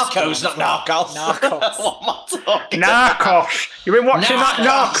the Narcos, not Narcos. Narcos. What am I talking Narcos. You've been watching that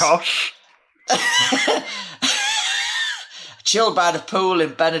Narcos? Chilled by the pool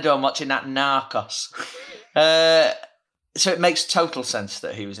in Benidorm watching that Narcos. So it makes total sense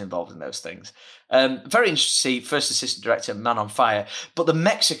that he was involved in those things. Very interesting to see first assistant director, Man on Fire. But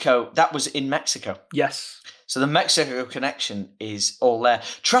that was in Mexico. Yes. So the Mexico connection is all there.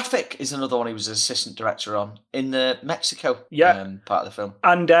 Traffic is another one he was an assistant director on in the Mexico part of the film.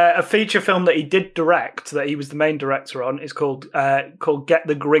 And a feature film that he did direct, that he was the main director on, is called Get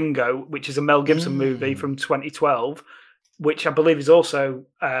the Gringo, which is a Mel Gibson movie from 2012, which I believe is also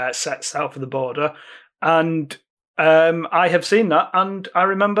set south of the border. And I have seen that, and I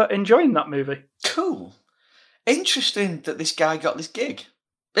remember enjoying that movie. Cool. Interesting that this guy got this gig.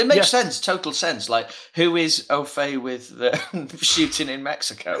 It makes sense, total sense. Like, who is au fait with shooting in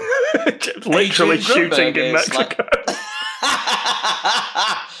Mexico? Literally shooting in Mexico.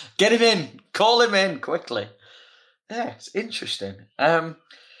 Get him in. Call him in quickly. Yeah, it's interesting. And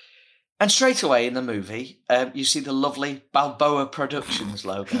straight away in the movie, you see the lovely Balboa Productions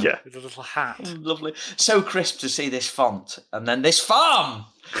logo. Yeah. With a little hat. Lovely. So crisp to see this font. And then this farm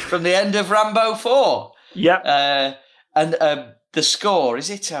from the end of Rambo 4. Yeah. And the score, is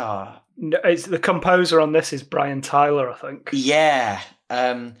it? No, it's the composer on this is Brian Tyler, I think. Yeah.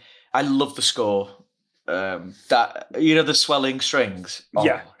 I love the score. The swelling strings. Oh,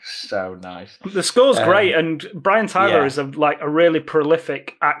 yeah. So nice. The score's great, and Brian Tyler is a really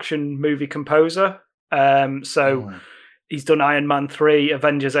prolific action movie composer. He's done Iron Man 3,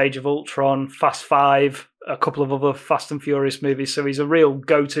 Avengers Age of Ultron, Fast 5, a couple of other Fast and Furious movies. So he's a real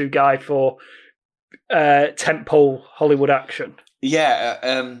go-to guy for tentpole Hollywood action. Yeah,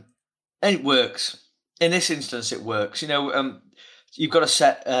 and it works. In this instance, it works. You've got to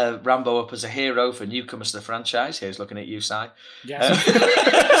set Rambo up as a hero for newcomers to the franchise. Here's looking at you, Si. Yes.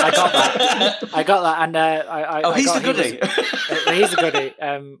 I got that. And he's the goodie. He's a goodie.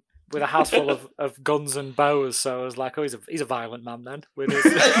 With a house full of guns and bows, so I was like, he's a violent man then, with his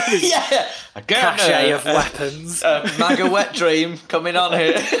cachet of weapons. MAGA wet dream coming on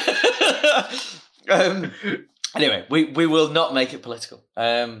here. Anyway, we will not make it political.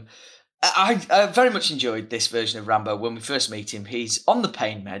 I very much enjoyed this version of Rambo. When we first meet him, he's on the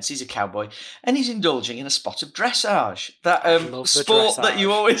pain meds, he's a cowboy, and he's indulging in a spot of dressage. That sport that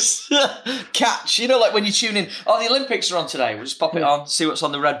you always catch. Like when you tune in, the Olympics are on today, we'll just pop it on, see what's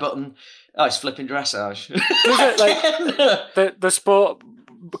on the red button. Oh, it's flipping dressage. The sport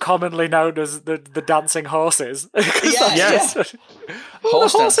commonly known as the dancing horses. Yes. Oh,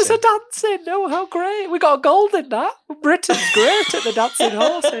 Horse the horses dancing. are dancing. Oh, how great. We got gold in that. Britain's great at the dancing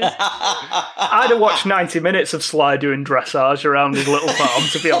horses. I'd have watched 90 minutes of Sly doing dressage around his little farm,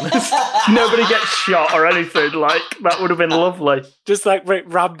 to be honest. Nobody gets shot or anything. Like, that would have been lovely. Just like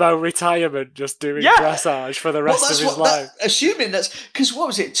Rambo retirement, just doing Yeah. dressage for the rest of his life. Assuming that's because what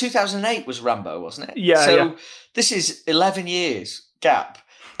was it? 2008 was Rambo, wasn't it? Yeah, So yeah. this is 11 years gap,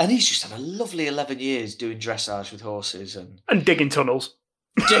 and he's just had a lovely 11 years doing dressage with horses and. And digging tunnels.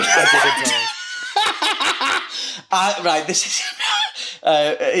 Right, this is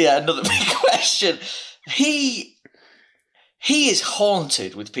another big question. He is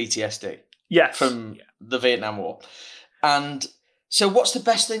haunted with PTSD Yes. from the Vietnam War, and so what's the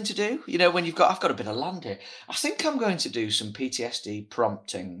best thing to do? You know, when I've got a bit of land here, I think I'm going to do some PTSD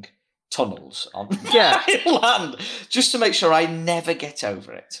prompting tunnels on Yeah. land just to make sure I never get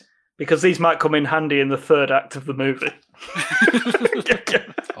over it. Because these might come in handy in the third act of the movie.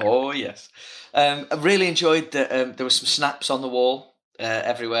 Oh yes, I really enjoyed that. There were some snaps on the wall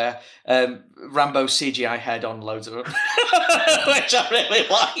everywhere. Rambo's CGI head on loads of them, which I really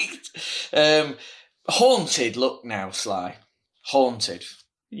liked. Haunted look now, Sly. Haunted.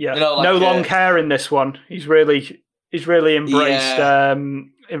 Yeah. You know, like, no long hair in this one. He's really embraced Yeah.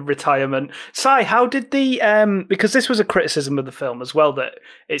 in retirement. Si, how did the because this was a criticism of the film as well, that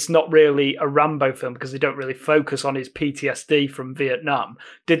it's not really a Rambo film because they don't really focus on his PTSD from Vietnam.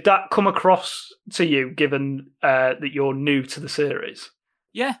 Did that come across to you, given that you're new to the series?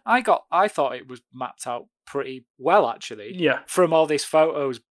 Yeah, I thought it was mapped out pretty well, actually. Yeah. From all this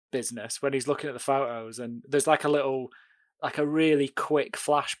photos business, when he's looking at the photos, and there's like a really quick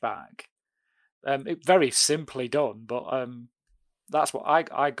flashback. Very simply done, but that's what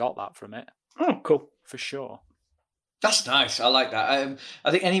I got that from it Oh, cool. for sure. That's nice. I like that.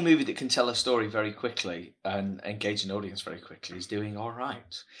 I think any movie that can tell a story very quickly and engage an audience very quickly is doing all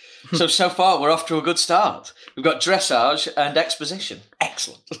right. So far, we're off to a good start. We've got dressage and exposition.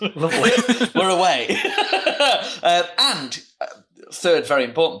 Excellent. Lovely. We're away. And third very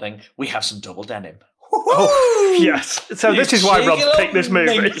important thing, we have some double denim. Oh, yes. So this is why Rob picked this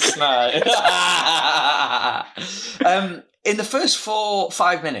movie. In the first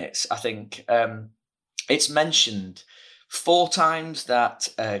 4-5 minutes, I think it's mentioned 4 times that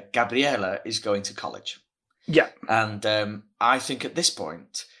Gabriella is going to college. Yeah. And I think at this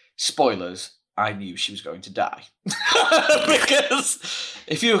point, spoilers, I knew she was going to die. Because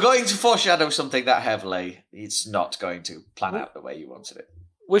if you were going to foreshadow something that heavily, it's not going to plan out the way you wanted it.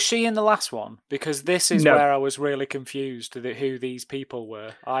 Was she in the last one? Because this is No. where I was really confused who these people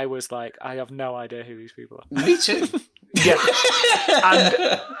were. I was like, I have no idea who these people are. Me too. Yeah.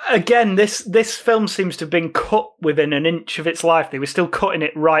 And again, this film seems to have been cut within an inch of its life. They were still cutting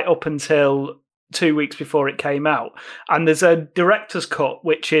it right up until 2 weeks before it came out. And there's a director's cut,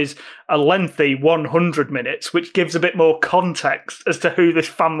 which is a lengthy 100 minutes, which gives a bit more context as to who this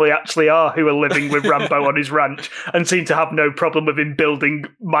family actually are who are living with Rambo on his ranch and seem to have no problem with him building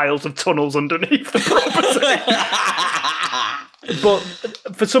miles of tunnels underneath the property. But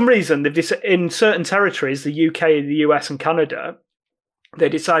for some reason, in certain territories, the UK, the US and Canada, they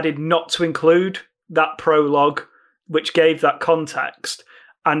decided not to include that prologue, which gave that context,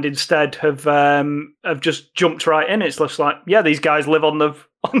 and instead have just jumped right in. It's just like, yeah, these guys live on the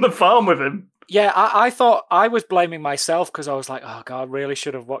farm with him. Yeah, I thought I was blaming myself because I was like, oh God, I really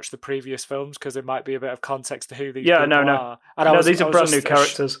should have watched the previous films because there might be a bit of context to who these people are. And these are brand new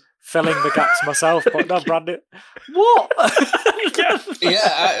characters. Filling the gaps myself, but not brand new. What?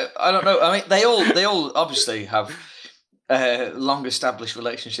 Yeah, I don't know. I mean, they all obviously have long established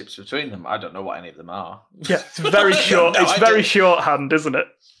relationships between them. I don't know what any of them are. Yeah, it's very short. No it's very shorthand, isn't it?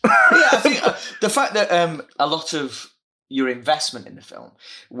 Yeah, I think the fact that a lot of your investment in the film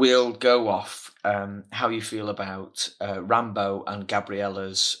will go off how you feel about Rambo and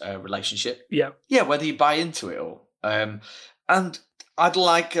Gabriella's relationship. Yeah. Yeah, whether you buy into it all. And I'd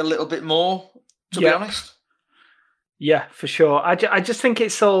like a little bit more, to be honest. Yeah, for sure. I just think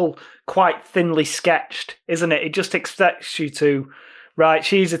it's all quite thinly sketched, isn't it? It just expects you to, right,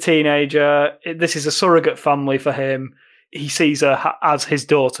 she's a teenager, this is a surrogate family for him. He sees her as his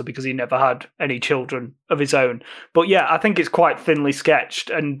daughter because he never had any children of his own. But yeah, I think it's quite thinly sketched.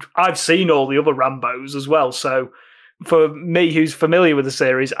 And I've seen all the other Rambos as well. So for me, who's familiar with the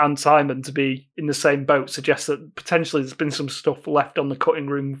series, and Simon to be in the same boat suggests that potentially there's been some stuff left on the cutting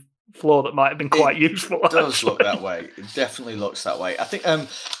room floor that might have been quite useful. It does look that way. It definitely looks that way. I think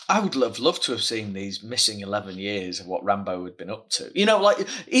I would love to have seen these missing 11 years of what Rambo had been up to. You know, like,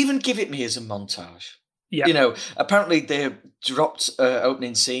 even give it me as a montage. Yeah. You know, apparently the dropped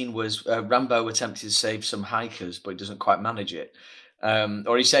opening scene was Rambo attempted to save some hikers, but he doesn't quite manage it.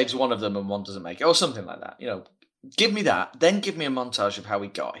 Or he saves one of them and one doesn't make it, or something like that. You know, give me that, then give me a montage of how we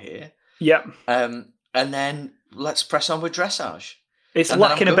got here. Yeah. And then let's press on with dressage. It's And then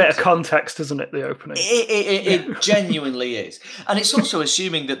lacking I'm a bit good. of context, isn't it, the opening? It genuinely is. And it's also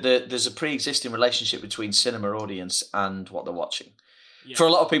assuming that there's a pre-existing relationship between cinema audience and what they're watching. Yeah. For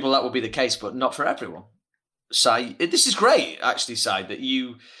a lot of people, that will be the case, but not for everyone. Si, this is great, actually, Si, that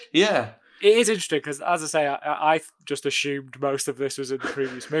you... Yeah. It is interesting because, as I say, I just assumed most of this was in the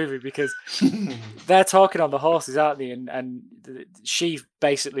previous movie because they're talking on the horses, aren't they? And she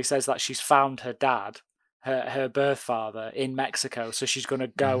basically says that she's found her dad, her birth father, in Mexico, so she's going to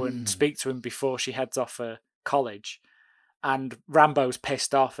go and speak to him before she heads off for college. And Rambo's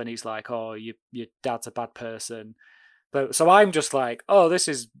pissed off, and he's like, "Oh, your dad's a bad person." But so I'm just like, "Oh,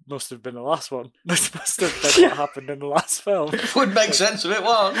 must have been the last one. This must have been what happened in the last film." Would make sense if it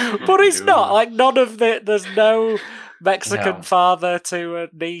was. But it's not. Like, none of there's no Mexican No. father to a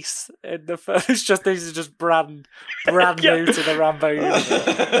niece in the film. It's just, these are just brand new to the Rambo universe.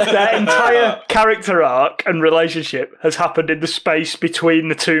 Their entire character arc and relationship has happened in the space between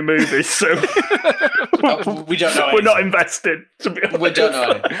the two movies, so We don't know we're not anything. invested, to be honest. We don't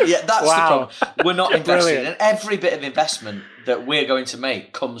know anything. Yeah, that's Wow. the problem. We're not invested. Brilliant. And every bit of investment that we're going to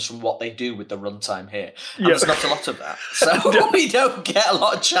make comes from what they do with the runtime here. And Yeah. there's not a lot of that. So we don't get a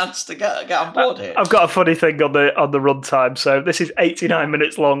lot of chance to get on board here. I've got a funny thing on the runtime. So this is 89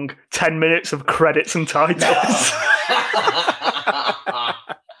 minutes long, 10 minutes of credits and titles.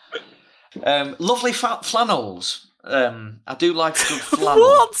 Lovely flannels. I do like a good flannel.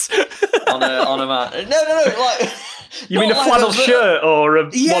 What? on a man. No, like You mean a not like flannel those shirt or one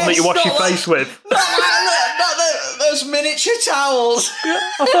Yes, that you wash not your like- face with? not those miniature towels.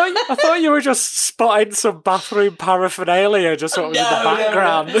 I thought you were just spotting some bathroom paraphernalia just sort of in the No.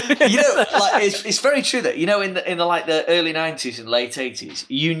 background. You know, like it's very true that, you know, in the like the early 90s and late 80s,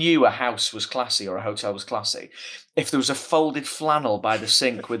 you knew a house was classy or a hotel was classy if there was a folded flannel by the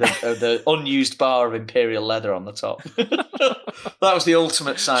sink with the unused bar of imperial leather on the top. That was the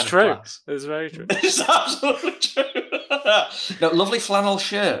ultimate sign It's of true. class. It's very true. It's absolutely true. No, lovely flannel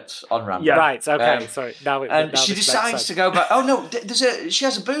shirt on Rambo. Yeah. Right, okay, Um, sorry. Now And she decides to go back. Oh no, she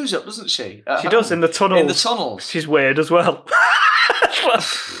has a booze up, doesn't she? At She does home. in the tunnels. In the tunnels. She's weird as well.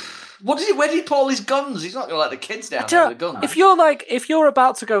 Where did he put all his guns? He's not going to let the kids down there with the guns. If you're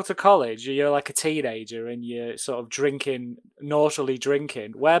about to go to college, or you're like a teenager and you're sort of naughtily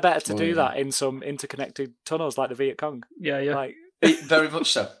drinking, where better to do that in some interconnected tunnels like the Viet Cong? Yeah, yeah. Like, Very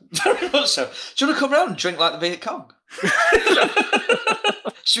much so. Very much so. Do you want to come round and drink like the Viet Cong?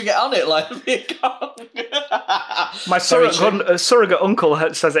 Should we get on it like the Viet Cong? My surrogate uncle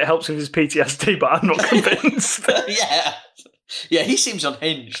says it helps with his PTSD, but I'm not convinced. Yeah, he seems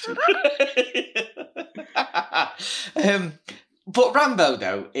unhinged. But Rambo,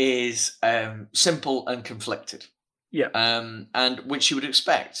 though, is simple and conflicted. Yeah. And which you would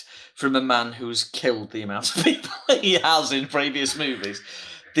expect from a man who's killed the amount of people he has in previous movies.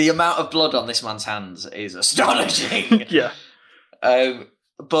 The amount of blood on this man's hands is astonishing. Yeah.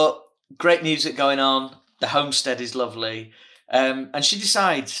 But great music going on. The homestead is lovely. And she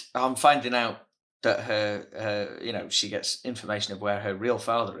decides, I'm finding out that her she gets information of where her real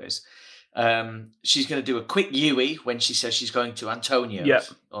father is. She's going to do a quick Yui when she says she's going to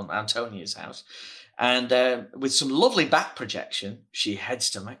Antonia's house. And with some lovely back projection, she heads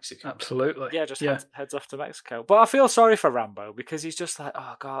to Mexico. Absolutely. yeah, just heads off to Mexico. But I feel sorry for Rambo because he's just like,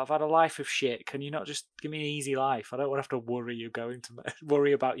 oh god, I've had a life of shit. Can you not just give me an easy life? I don't want to have to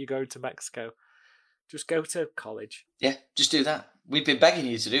worry about you going to Mexico. Just go to college. Yeah, just do that. We've been begging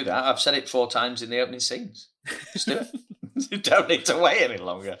you to do that. I've said it 4 times in the opening scenes. Just do it. You don't need to wait any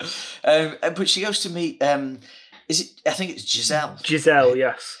longer. But she goes to meet, I think it's Giselle. Giselle,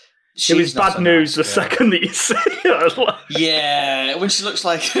 yes. She's It was not bad so news nice, the yeah. second that you see it. Yeah, when she looks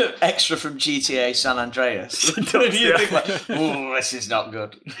like an extra from GTA San Andreas. She does, You yeah. think like, oh, this is not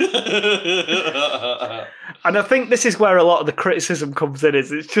good. And I think this is where a lot of the criticism comes in.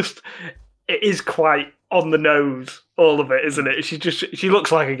 It is quite on the nose, all of it, isn't it? She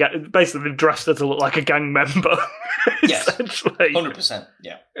looks like basically they've dressed her to look like a gang member. Yes, essentially. 100%,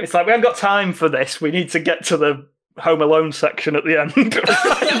 yeah. It's like, we haven't got time for this. We need to get to the Home Alone section at the end.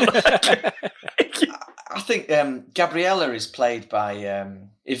 I think Gabriella is played by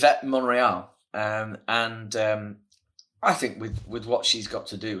Yvette Monreal, and I think with what she's got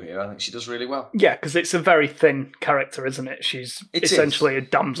to do here, I think she does really well. Yeah, because it's a very thin character, isn't it? She's It essentially a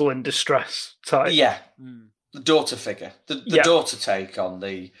damsel in distress type. Yeah, daughter figure, the daughter take on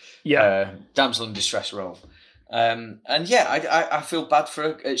the damsel in distress role. And yeah, I feel bad for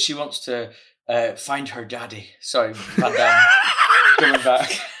her. She wants to find her daddy. Sorry, Van Damme coming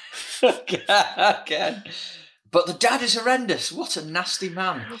back again. But the dad is horrendous. What a nasty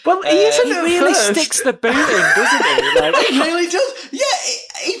man. Well, he isn't. He really sticks the boot in, doesn't he? Like, he really does. Yeah,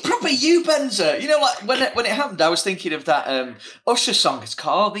 he proper U-bends her. You know, like when it happened, I was thinking of that Usher song. It's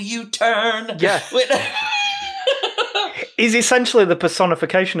called the U-turn. Yeah. He's essentially the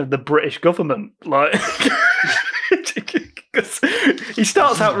personification of the British government. Like, because he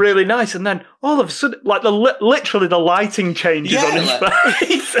starts out really nice, and then all of a sudden, like literally the lighting changes on his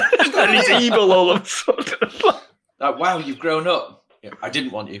face, and he's evil all of a sudden. Like, wow, you've grown up. Yeah, I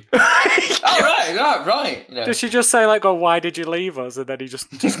didn't want you. Right. You know. Does she just say like, "Oh, why did you leave us?" And then he just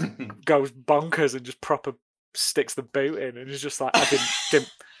goes bonkers and just proper sticks the boot in, and he's just like, "I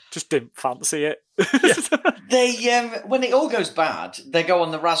didn't fancy it." They when it all goes bad, they go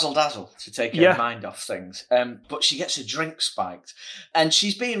on the razzle dazzle to take her mind off things. But she gets a drink spiked, and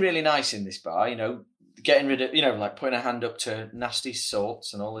she's being really nice in this bar. You know, getting rid of, you know, like putting her hand up to nasty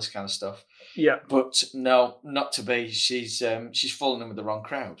salts and all this kind of stuff. Yeah, but no, not to be. She's fallen in with the wrong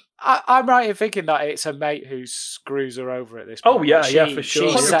crowd. I'm right in thinking that it's her mate who screws her over at this point. Oh yeah, for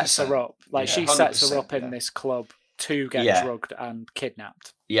sure. She sets her up. Like Yeah, she sets her up in 100%, this club to get drugged and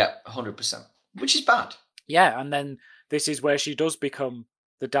kidnapped. Yeah, 100%. Which is bad. Yeah, and then this is where she does become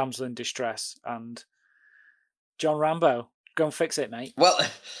the damsel in distress. And John Rambo, go and fix it, mate. Well,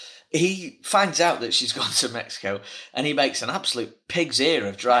 he finds out that she's gone to Mexico, and he makes an absolute pig's ear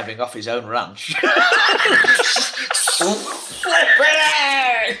of driving off his own ranch.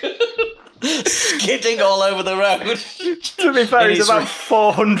 Skidding all over the road. To be fair, he's about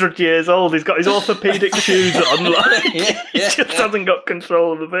 400 years old. He's got his orthopaedic shoes on. Like, he just hasn't got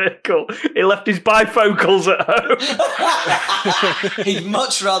control of the vehicle. He left his bifocals at home. He'd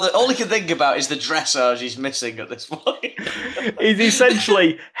much rather... All he can think about is the dressage he's missing at this point. He's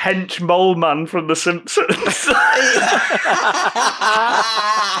essentially Hench Mole Man from The Simpsons.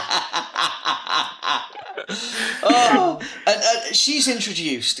 And she's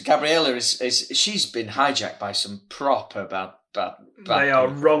introduced. Gabriella is she's been hijacked by some proper bad. They are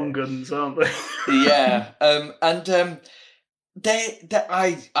wrong guns, aren't they? Yeah, I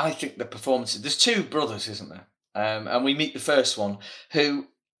think the performances. There's two brothers, isn't there? And we meet the first one, who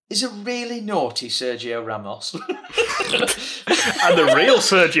is a really naughty Sergio Ramos. And the real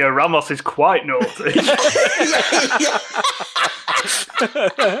Sergio Ramos is quite naughty.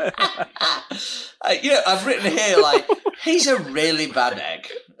 I've written here, like, he's a really bad egg.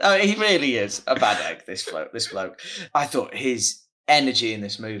 I mean, he really is a bad egg, this bloke. I thought his energy in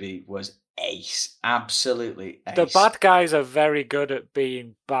this movie was ace. Absolutely ace. The bad guys are very good at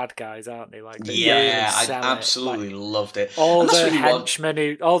being bad guys, aren't they? Like, I absolutely loved it. All the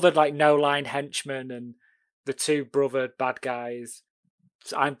henchmen, all the like no-line henchmen and the two brother bad guys.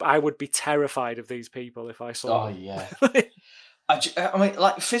 I would be terrified of these people if I saw them. Yeah. I mean,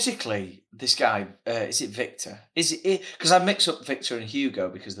 like, physically, this guy, is it Victor? Is it? Because I mix up Victor and Hugo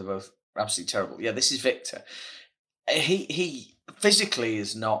because they're both absolutely terrible. Yeah, this is Victor. He physically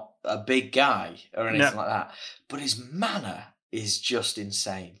is not a big guy or anything like that, but his manner is just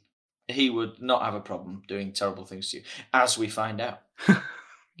insane. He would not have a problem doing terrible things to you, as we find out.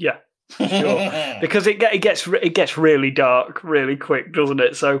 Yeah. Sure. Because it gets really dark really quick, doesn't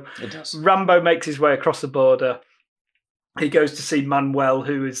it? So it does. Rambo makes his way across the border. He goes to see Manuel,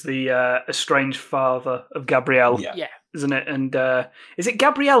 who is the estranged father of Gabrielle, isn't it? And is it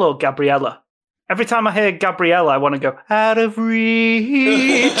Gabrielle or Gabriella? Every time I hear Gabriella, I want to go, out of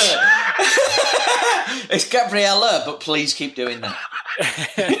reach. It's Gabriella, but please keep doing that.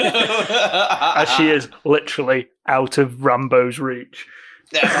 As she is literally out of Rambo's reach.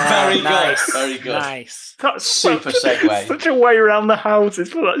 Very nice. good. Very good. Nice. That's super segue. Such a way around the houses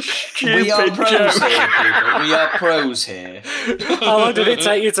for that stupid We are pros joke. here, people. We are pros here. How long did it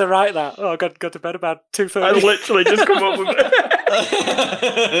take you to write that? Oh, I got to bed about 2:30. I literally just come up with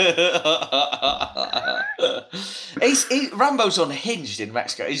it. Rambo's unhinged in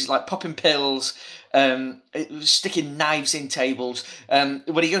Mexico. He's like popping pills, sticking knives in tables. When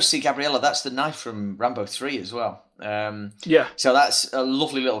he goes to see Gabriella, that's the knife from Rambo 3 as well. So that's a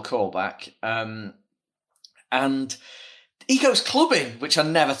lovely little callback. And he goes clubbing, which I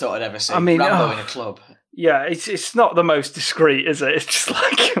never thought I'd ever see. Rambo in a club. Yeah, it's not the most discreet, is it? It's just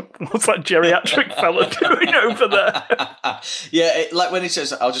like, what's that geriatric fella doing over there? Yeah, like when he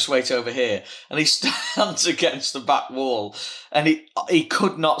says, I'll just wait over here, and he stands against the back wall, and he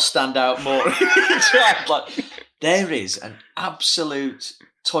could not stand out more. Like, there is an absolute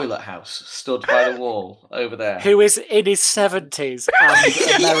toilet house stood by the wall over there. Who is in his 70s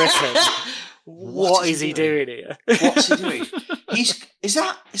and American. What is he doing here? What's he doing? Is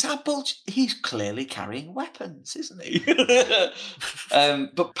that Bulge? He's clearly carrying weapons, isn't he?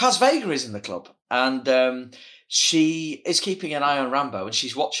 But Paz Vega is in the club, and she is keeping an eye on Rambo, and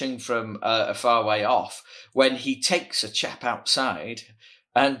she's watching from a far way off when he takes a chap outside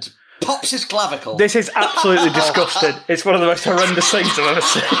and pops his clavicle. This is absolutely disgusting. It's one of the most horrendous things I've ever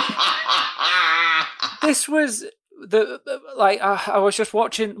seen. This was I was just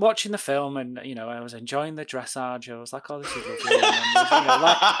watching the film, and I was enjoying the dressage. I was like, "Oh, this is lovely,"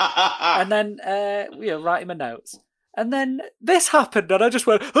 and then writing my notes, and then this happened, and I just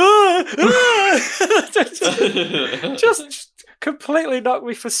went, just completely knocked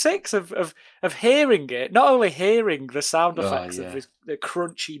me for six of hearing it. Not only hearing the sound effects of the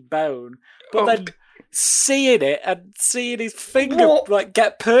crunchy bone, but then seeing it and seeing his finger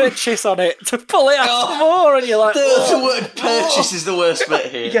get purchase on it to pull it out more, and you're like, the word purchase is the worst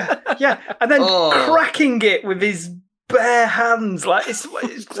bit here. Yeah, and then cracking it with his bare hands, like it's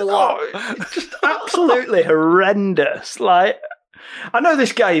just absolutely horrendous. Like, I know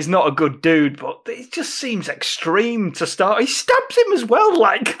this guy is not a good dude, but it just seems extreme to start. He stabs him as well,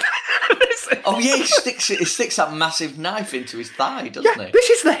 like. He sticks that massive knife into his thigh, doesn't he? This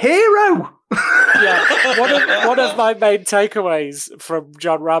is the hero. Yeah, one of my main takeaways from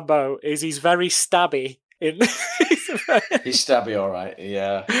John Rambo is he's very stabby. He's stabby, all right.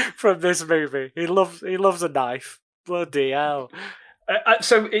 Yeah. From this movie, he loves a knife. Bloody hell!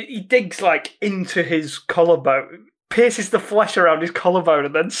 So he digs into his collarbone, pierces the flesh around his collarbone,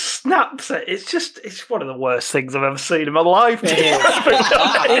 and then snaps it. It's one of the worst things I've ever seen in my life.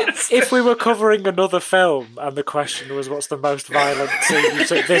 If we were covering another film and the question was what's the most violent scene you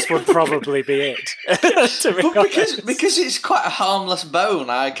took, this would probably be it. But because it's quite a harmless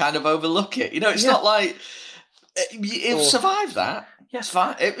bone, I kind of overlook it. It's not like it'll survive that. Yeah, it's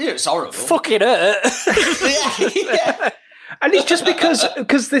fine. It's horrible. Fucking hurt. yeah. And it's just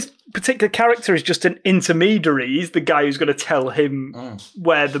because this particular character is just an intermediary. He's the guy who's going to tell him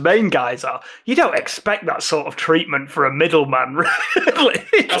where the main guys are. You don't expect that sort of treatment for a middleman, really.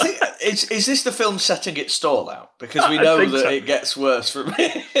 I think, is this the film setting its stall out? Because we know that it gets worse from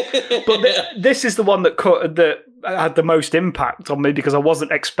here. But this is the one that had the most impact on me because I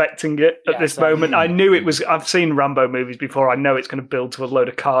wasn't expecting it at this moment. I knew it was. I've seen Rambo movies before. I know it's going to build to a load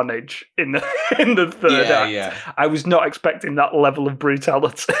of carnage in the third act. Yeah. I was not expecting that level of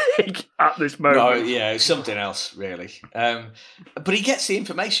brutality at this moment. No, it's something else, really. But he gets the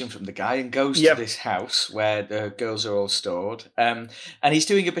information from the guy and goes to this house where the girls are all stored. And he's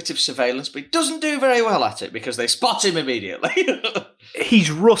doing a bit of surveillance, but he doesn't do very well at it because they spot him immediately.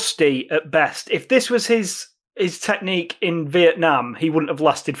 He's rusty at best. If this was his technique in Vietnam, he wouldn't have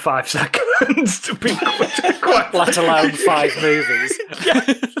lasted 5 seconds to be quite let alone 5 movies.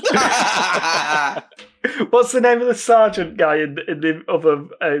 What's the name of the sergeant guy in the other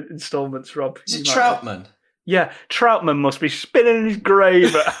installments, Rob? Is it Troutman? Yeah, Troutman must be spinning in his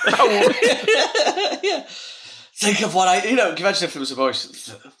grave. Yeah. Think of what imagine if there was a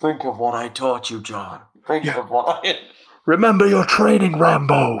voice. Think of what I taught you, John. Think of what I... Remember your training,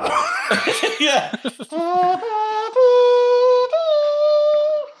 Rambo. Yeah.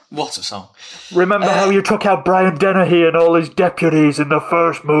 What a song. Remember how you took out Brian Dennehy and all his deputies in the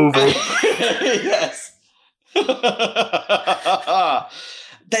first movie? Yes.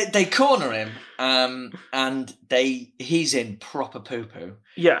 They corner him, and he's in proper poo-poo.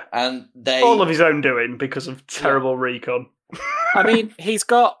 Yeah. And all of his own doing because of terrible recon. I mean, he's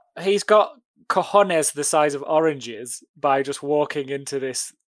got cojones the size of oranges by just walking into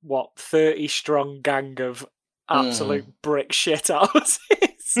this 30 strong gang of absolute brick shithouses.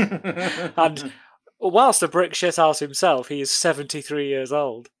 And whilst a brick shithouse himself, he is 73 years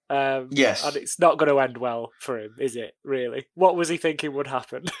old. Yes. And it's not going to end well for him, is it, really? What was he thinking would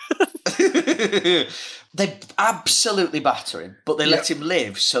happen? They absolutely batter him, but they let him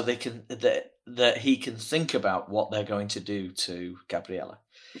live so they can that he can think about what they're going to do to Gabriella.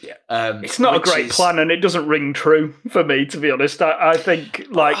 Yeah, it's not a great plan, and it doesn't ring true for me, to be honest. I think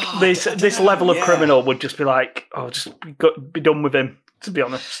this level of criminal would just be like, just be done with him. To be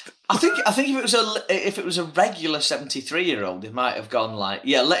honest, I think if it was a regular 73-year-old, it might have gone like,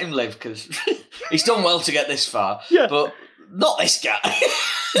 let him live because he's done well to get this far. Yeah, but not this guy.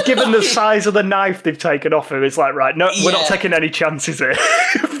 Given the size of the knife they've taken off him, it's like, right, no, we're not taking any chances here.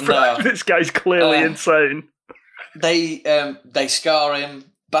 No. This guy's clearly insane. They scar him.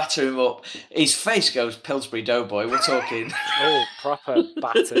 batter him up. His face goes Pillsbury Doughboy. We're talking. Oh, proper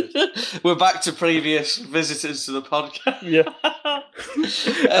battered. We're back to previous visitors to the podcast. Yeah.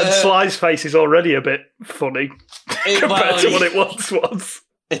 And Sly's face is already a bit funny compared to what it once was.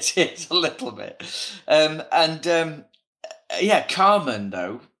 It is a little bit. Carmen,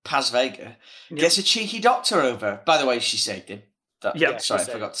 though, Paz Vega, gets a cheeky doctor over. By the way, she saved him. Sorry, I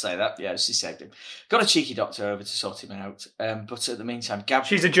forgot to say that. Yeah, she saved him. Got a cheeky doctor over to sort him out. But at the meantime,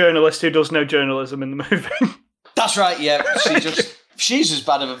 she's a journalist who does no journalism in the movie. That's right, yeah. She's as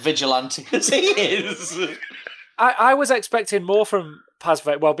bad of a vigilante as he is. I was expecting more from Paz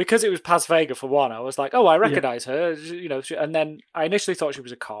Vega. Well, because it was Paz Vega for one, I was like, oh, I recognise her. You know, and then I initially thought she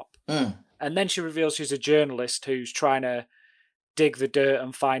was a cop. And then she reveals she's a journalist who's trying to dig the dirt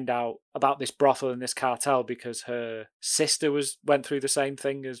and find out about this brothel and this cartel because her sister went through the same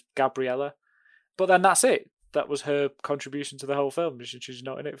thing as Gabriella. But then that's it. That was her contribution to the whole film. She's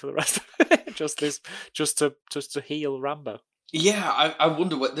not in it for the rest of it. just to heal Rambo. Yeah, I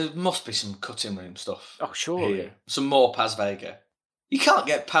wonder there must be some cutting room stuff. Oh, surely. Here. Some more Paz Vega. You can't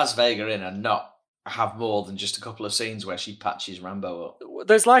get Paz Vega in and not have more than just a couple of scenes where she patches Rambo up.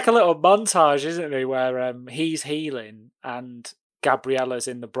 There's like a little montage, isn't there, where he's healing and Gabriella's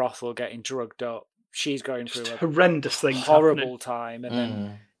in the brothel getting drugged up. She's going through a horrendous thing, horrible time, and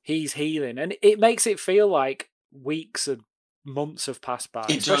then he's healing, and it makes it feel like weeks and months have passed by.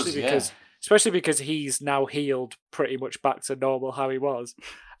 Especially because he's now healed pretty much back to normal how he was.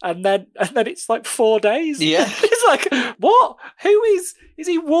 And then it's like 4 days. Yeah. It's like, what? Who is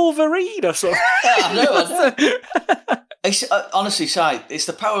he Wolverine or something? I know. It's, honestly, Si, it's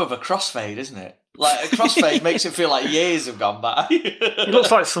the power of a crossfade, isn't it? Like, a crossfade makes it feel like years have gone by. He looks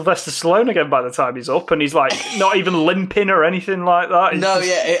like Sylvester Stallone again by the time he's up, and he's like not even limping or anything like that.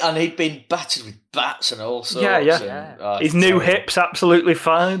 And he'd been battered with bats and all sorts. Yeah. His new hip's absolutely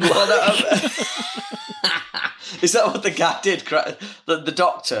fine. Is that what the guy did? The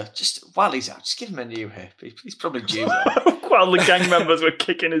doctor, just while he's out, just give him a new hip. He's probably due. While the gang members were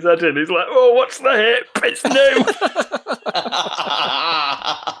kicking his head in, he's like, "Oh, what's the hip? It's new."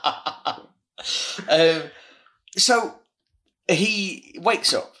 So he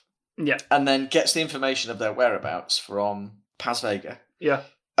wakes up, yeah, and then gets the information of their whereabouts from Paz Vega, yeah,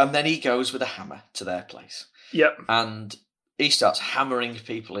 and then he goes with a hammer to their place, yep, and he starts hammering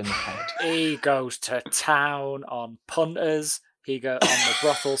people in the head. He goes to town on punters. He goes on the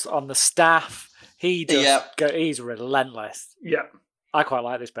brothels, on the staff. He's relentless. Yeah. I quite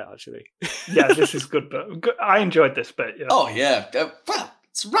like this bit, actually. Yeah, this is good, but I enjoyed this bit, yeah. Oh, yeah. Well,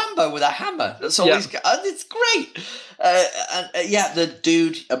 it's Rambo with a hammer. That's all he's got. And it's great. The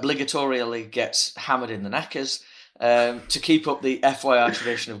dude obligatorily gets hammered in the knackers. To keep up the FYI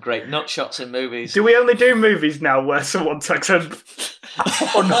tradition of great nut shots in movies. Do we only do movies now where someone takes an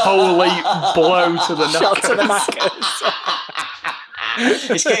unholy blow to the knackers? Shot to the knackers.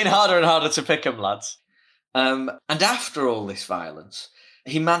 It's getting harder and harder to pick them, lads. And after all this violence,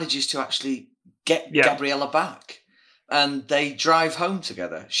 he manages to actually get Gabriella back. And they drive home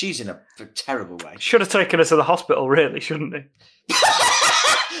together. She's in a terrible way. Should have taken her to the hospital, really, shouldn't he?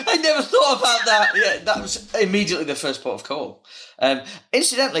 I never thought about that. Yeah, that was immediately the first port of call.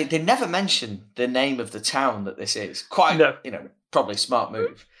 Incidentally, they never mention the name of the town that this is. Probably a smart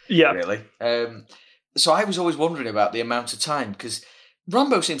move. Yeah. Really. So I was always wondering about the amount of time, because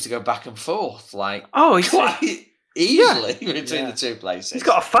Rambo seems to go back and forth, quite easily between the two places. He's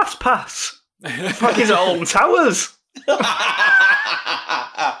got a fast pass. It's like he's at Alton Towers.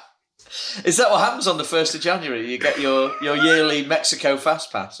 Is that what happens on the 1st of January? You get your yearly Mexico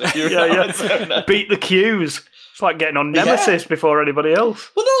fast pass. Beat the queues. It's like getting on Nemesis before anybody else.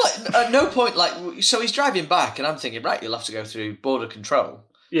 Well, no, at no point, so he's driving back, and I'm thinking, right, you'll have to go through border control,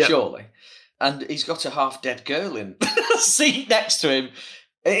 surely. And he's got a half-dead girl in the seat next to him,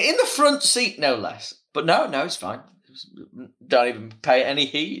 in the front seat, no less. But no, it's fine. Don't even pay any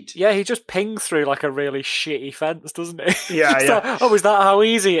heed. Yeah, he just pings through like a really shitty fence, doesn't he? Yeah. Like, is that how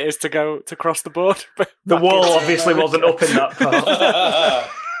easy it is to cross the border? The wall obviously wasn't up in that part.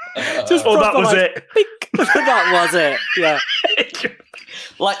 That was it. That was it. Yeah.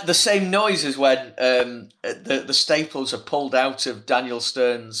 Like the same noise as when the staples are pulled out of Daniel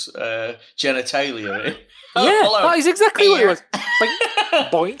Stern's genitalia. That is exactly what it was.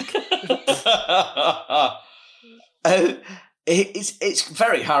 Boink. It's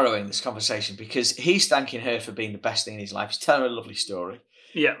very harrowing, this conversation, because he's thanking her for being the best thing in his life. He's telling her a lovely story.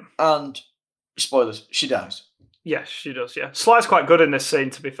 Yeah. And, spoilers, she dies. Yes, she does, yeah. Sly's quite good in this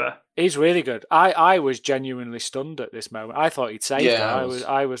scene, to be fair. He's really good. I was genuinely stunned at this moment. I thought he'd saved her.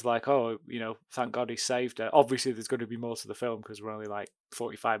 I was like, oh, thank God he saved her. Obviously, there's going to be more to the film because we're only like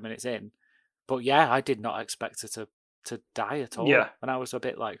 45 minutes in. But yeah, I did not expect her to die at all. Yeah. And I was a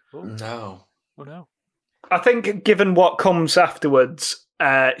bit like, oh No. no. I think given what comes afterwards,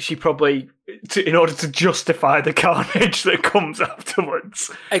 she probably, in order to justify the carnage that comes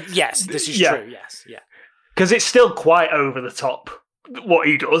afterwards. Yes, this is true. Yes, yeah. Because it's still quite over the top what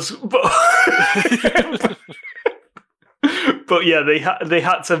he does, but but yeah, they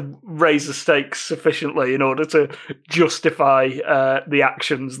had to raise the stakes sufficiently in order to justify the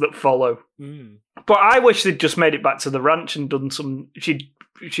actions that follow. But I wish they'd just made it back to the ranch and done some.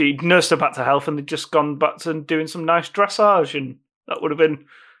 She'd nursed her back to health, and they'd just gone back to doing some nice dressage, and that would have been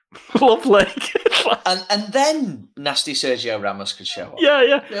lovely. and then nasty Sergio Ramos could show up.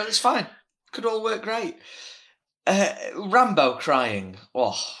 Yeah, it's fine. Could all work great. Rambo crying.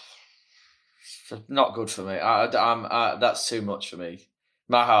 Oh, not good for me. That's too much for me.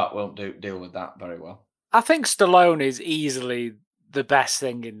 My heart won't deal with that very well. I think Stallone is easily the best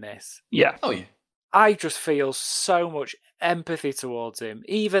thing in this. Yeah. Oh, yeah. I just feel so much empathy towards him,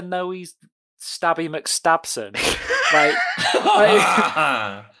 even though he's Stabby McStabson.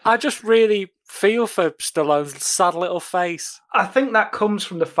 I just really feel for Stallone's sad little face. I think that comes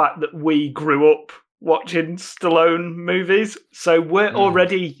from the fact that we grew up watching Stallone movies, so we're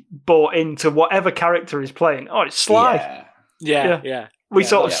already bought into whatever character he's playing. Oh, it's Sly. Yeah. We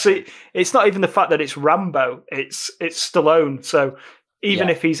sort of see. It's not even the fact that it's Rambo. It's Stallone. So even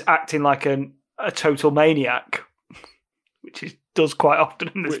if he's acting like a total maniac, which he does quite often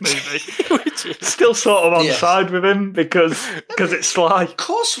in this movie, still sort of on side with him because it's Sly. Of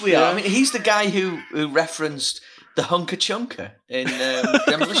course we are. I mean, he's the guy who referenced the Hunker Chunker in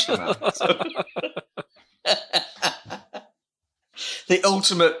Demolition Man. The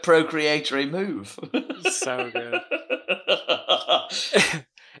ultimate procreatory move. So good.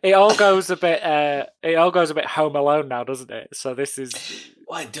 It all goes a bit Home Alone now, doesn't it? So this is.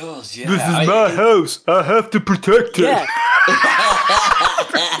 Well, it does. Yeah. This is my house. I have to protect it. Yeah.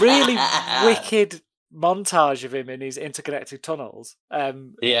 Really wicked montage of him in his interconnected tunnels.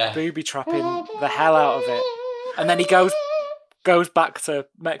 Booby trapping the hell out of it, and then he goes back to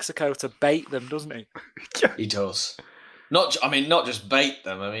Mexico to bait them, doesn't he? He does. Not just bait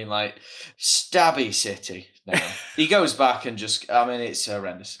them. I mean, like Stabby City. No, he goes back and it's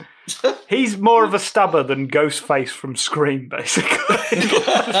horrendous. He's more of a stabber than Ghostface from Scream, basically.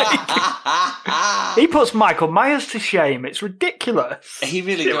 He puts Michael Myers to shame. It's ridiculous. He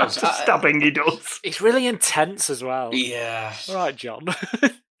really does. Stabbing he does. It's really intense as well. Yeah. All right, John.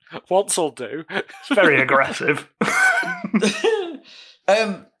 Once'll do. It's very aggressive.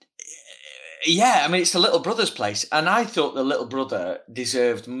 Yeah, I mean, it's the little brother's place, and I thought the little brother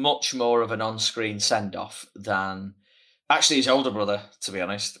deserved much more of an on-screen send-off than actually his older brother, to be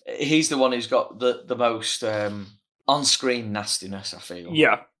honest. He's the one who's got the most on-screen nastiness, I feel.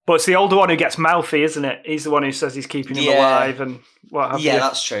 Yeah, but it's the older one who gets mouthy, isn't it? He's the one who says he's keeping him alive and what have you. Yeah,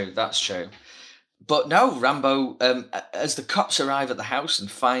 that's true. But no, Rambo, as the cops arrive at the house and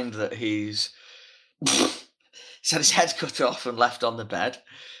find that he's had his head cut off and left on the bed,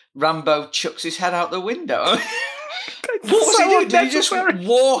 Rambo chucks his head out the window. What was he doing? Did he just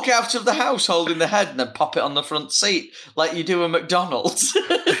walk out of the house holding the head and then pop it on the front seat like you do a McDonald's?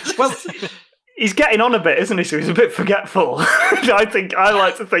 Well, he's getting on a bit, isn't he? So he's a bit forgetful. I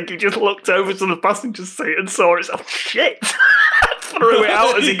like to think he just looked over to the passenger seat and saw it. Oh, shit! Threw it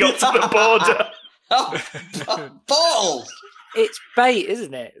out as he got to the border. Oh, balls! It's bait,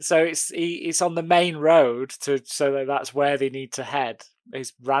 isn't it? So it's on the main road so that's where they need to head.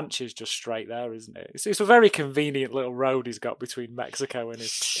 His ranch is just straight there, isn't it? It's a very convenient little road he's got between Mexico and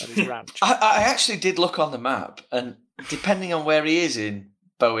his ranch. I actually did look on the map, and depending on where he is in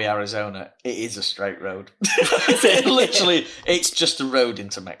Bowie, Arizona, it is a straight road. Literally, it's just a road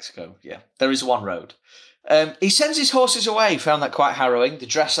into Mexico. Yeah, there is one road. He sends his horses away, found that quite harrowing. The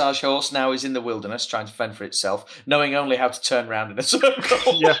dressage horse now is in the wilderness trying to fend for itself, knowing only how to turn round in a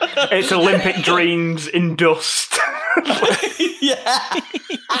circle. Yeah, it's Olympic dreams in dust. Yeah.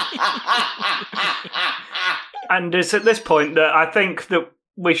 And it's at this point that I think that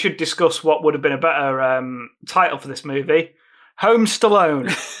we should discuss what would have been a better title for this movie. Home Stallone.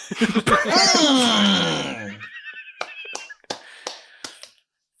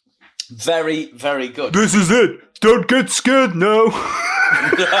 Very, very good. This is it. Don't get scared now.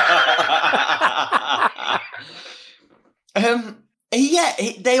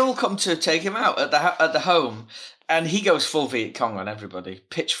 They all come to take him out at the home, And he goes full Viet Cong on everybody.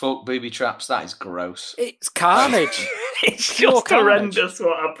 Pitchfork, booby traps, that is gross. It's carnage. It's Pure just carnage. horrendous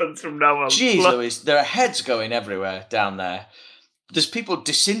what happens from now on. Jeez Louise, there are heads going everywhere down there. There's people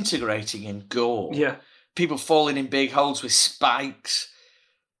disintegrating in gore. Yeah. People falling in big holes with spikes.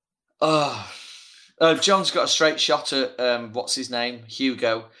 John's got a straight shot at, what's his name?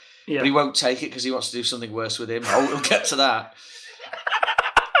 Hugo. Yeah. But he won't take it because he wants to do something worse with him. Oh, we'll get to that.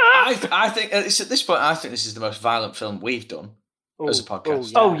 I think it's at this point, I think this is the most violent film we've done as a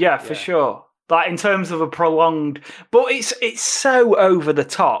podcast. Oh yeah, for sure. Like in terms of a prolonged, but it's so over the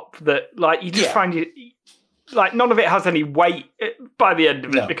top that like you just find like none of it has any weight by the end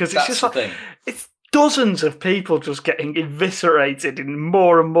of it because it's just like it's dozens of people just getting eviscerated in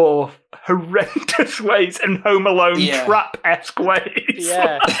more and more horrendous ways and Home Alone trap-esque ways.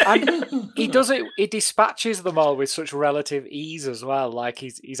 Yeah, and he does it. He dispatches them all with such relative ease as well. Like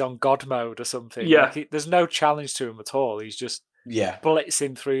he's on God mode or something. Yeah, like there's no challenge to him at all. He's just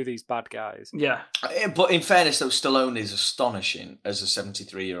blitzing through these bad guys. Yeah, but in fairness, though, Stallone is astonishing as a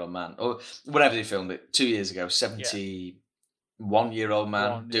 73-year-old man, or whenever they filmed it 2 years ago. 71-year-old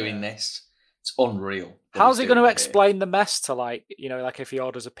man doing this. It's unreal. How's he going to explain the mess to like if he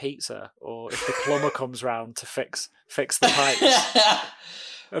orders a pizza or if the plumber comes round to fix the pipes?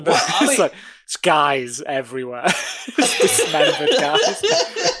 And it's guys everywhere. Dismembered guys.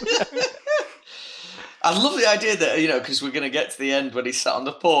 I love the idea that, because we're going to get to the end when he's sat on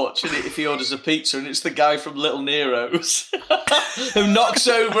the porch and if he orders a pizza and it's the guy from Little Nero's who knocks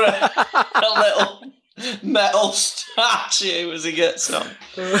over a little metal statue as he gets on.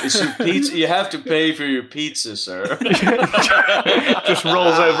 It's your pizza. You have to pay for your pizza, sir. Just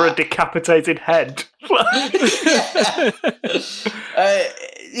rolls over a decapitated head.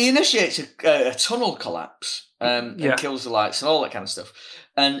 He initiates a tunnel collapse and kills the lights and all that kind of stuff.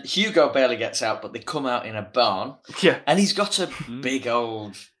 And Hugo barely gets out, but they come out in a barn. Yeah. And he's got a big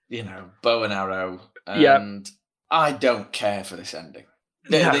old, bow and arrow. And I don't care for this ending.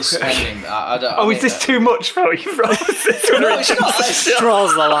 This ending, I don't. Is this too much for you, bro? No, it's not.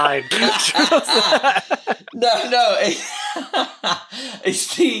 Draws the line. No.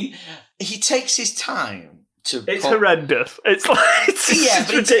 It's he takes his time to. It's horrendous. It's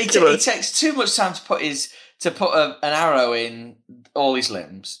ridiculous. He takes too much time to put an arrow in all his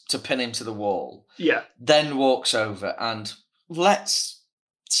limbs to pin him to the wall. Yeah. Then walks over and let's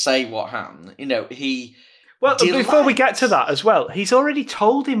say what happened. He. Well, before we get to that as well, he's already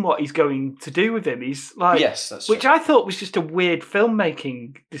told him what he's going to do with him. He's like, yes, that's which true. I thought was just a weird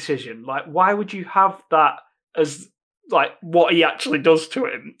filmmaking decision. Like, why would you have that as like what he actually does to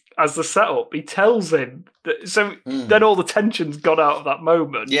him as the setup? He tells him that, so then all the tension's got out of that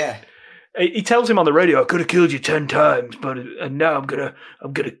moment. Yeah, he tells him on the radio, "I could have killed you 10 times, and now I'm gonna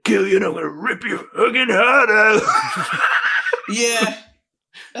kill you, and I'm gonna rip your fucking heart out." Yeah.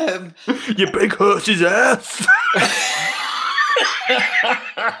 You big horse's ass.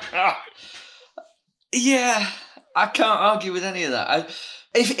 Yeah, I can't argue with any of that.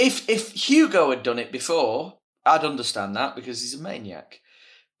 If Hugo had done it before, I'd understand that because he's a maniac.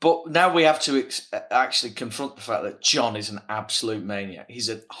 But now we have to actually confront the fact that John is an absolute maniac. He's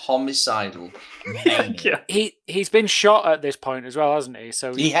a homicidal maniac. He's been shot at this point as well, hasn't he?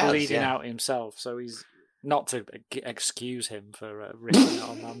 So he's bleeding yeah. out himself. So he's not to excuse him for ripping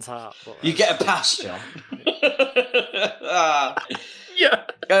out a man's heart. But, you get a pass, John. Yeah.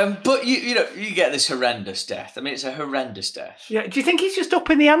 But you get this horrendous death. I mean, it's a horrendous death. Yeah. Do you think he's just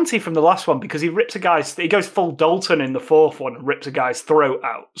upping the ante from the last one because he goes full Dalton in the fourth one and rips a guy's throat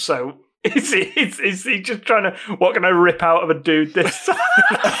out? So is he just trying to, what can I rip out of a dude this time?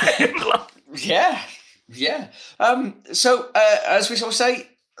 Yeah. So as we shall say,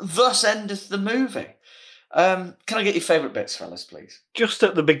 thus endeth the movie. Can I get your favourite bits, fellas, please? Just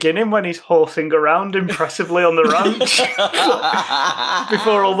at the beginning when he's horsing around impressively on the ranch.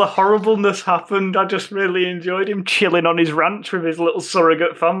 Before all the horribleness happened, I just really enjoyed him chilling on his ranch with his little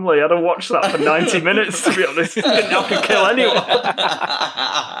surrogate family. I'd have watched that for 90 minutes, to be honest. He didn't have to kill anyone.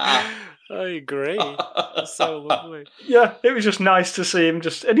 I agree. That's so lovely. Yeah, it was just nice to see him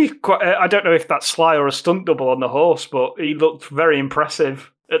and he's quite, I don't know if that's Sly or a stunt double on the horse, but he looked very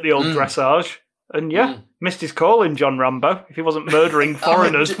impressive at the old dressage. And missed his calling, John Rambo. If he wasn't murdering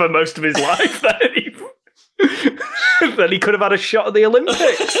foreigners for most of his life, then he could have had a shot at the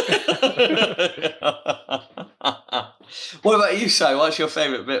Olympics. What about you, Si? What's your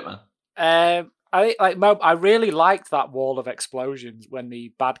favourite bit, man? I really liked that wall of explosions when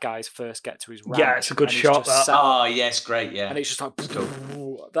the bad guys first get to his ranch. Yeah, it's a good shot. That. Oh, yes, great, yeah. And it's just like, I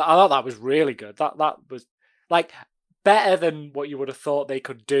thought that was really good. That was like better than what you would have thought they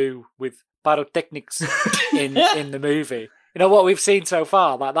could do with pyrotechnics in the movie. You know what we've seen so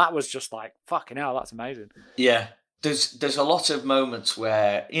far, like that was just like fucking hell, that's amazing. Yeah, there's a lot of moments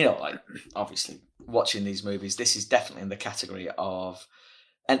where, you know, like obviously watching these movies, this is definitely in the category of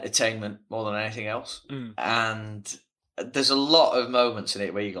entertainment more than anything else, and there's a lot of moments in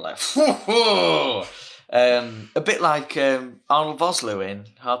it where you go like, a bit like Arnold Vosloo in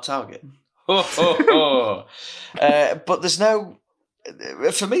Hard Target. But there's no.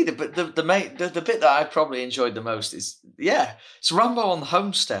 For me, the bit that I probably enjoyed the most is it's Rambo on the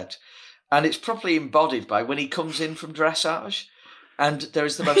homestead, and it's properly embodied by when he comes in from dressage, and there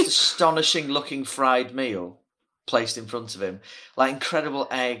is the most astonishing looking fried meal placed in front of him, like incredible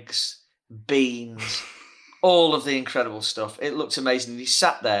eggs, beans, all of the incredible stuff. It looked amazing. He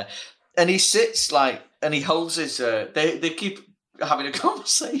sat there, and he sits like, and he holds his. They keep having a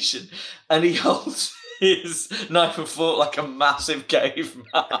conversation, and he holds his knife and fork like a massive caveman.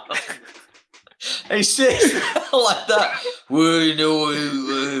 And he sits like that.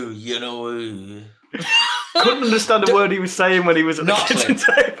 You know. Couldn't understand a word he was saying when he was at the kitchen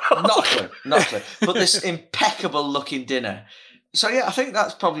table. Not clear. But this impeccable looking dinner. So yeah, I think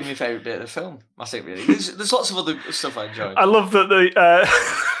that's probably my favourite bit of the film. I think really, there's lots of other stuff I enjoyed. I love that they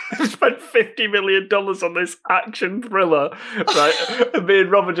spent $50 million on this action thriller, right? And me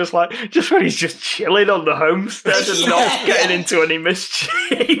and Rob are just when he's just chilling on the homestead and not getting into any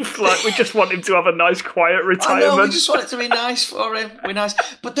mischief. Like, we just want him to have a nice, quiet retirement. I know, we just want it to be nice for him. We're nice.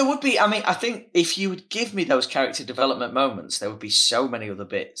 But there would be, I think if you would give me those character development moments, there would be so many other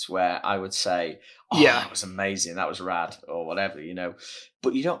bits where I would say, that was amazing, that was rad, or whatever, you know.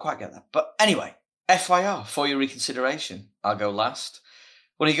 But you don't quite get that. But anyway, FYR, for your reconsideration, I'll go last.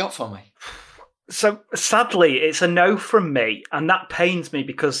 What do you got for me? So, sadly, it's a no from me, and that pains me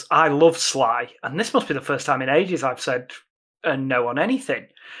because I love Sly, and this must be the first time in ages I've said a no on anything.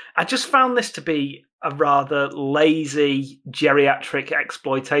 I just found this to be a rather lazy geriatric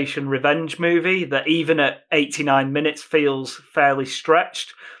exploitation revenge movie that even at 89 minutes feels fairly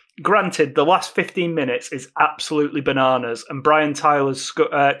stretched. Granted, the last 15 minutes is absolutely bananas, and Brian Tyler's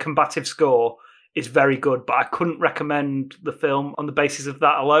combative score is very good, but I couldn't recommend the film on the basis of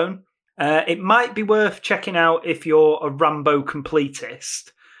that alone. It might be worth checking out if you're a Rambo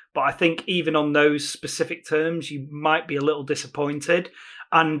completist, but I think even on those specific terms, you might be a little disappointed.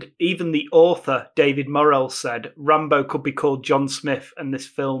 And even the author, David Morrell, said Rambo could be called John Smith and this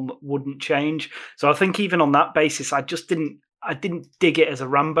film wouldn't change. So I think even on that basis, I didn't dig it as a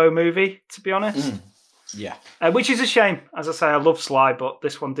Rambo movie, to be honest. Yeah. Which is a shame. As I say, I love Sly, but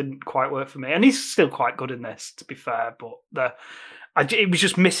this one didn't quite work for me. And he's still quite good in this, to be fair. But it was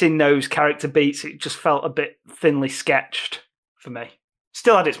just missing those character beats. It just felt a bit thinly sketched for me.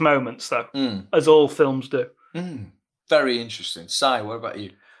 Still had its moments, though, as all films do. Very interesting. Si, what about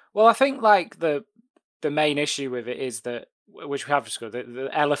you? Well, I think like the main issue with it is that, which we have discussed, the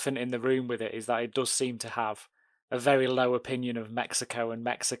elephant in the room with it is that it does seem to have a very low opinion of Mexico and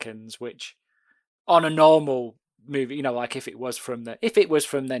Mexicans, which on a normal movie, you know, like if it was from the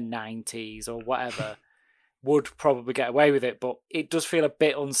 90s or whatever, would probably get away with it. But it does feel a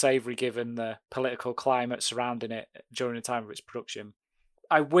bit unsavoury given the political climate surrounding it during the time of its production.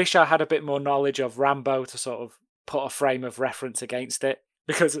 I wish I had a bit more knowledge of Rambo to sort of put a frame of reference against it.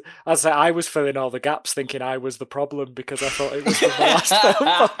 Because, as I say, I was filling all the gaps thinking I was the problem because I thought it was from the last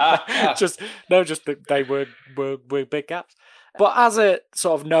film. just that they were big gaps. But as a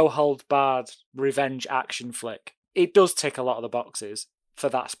sort of no-holds-barred revenge action flick, it does tick a lot of the boxes for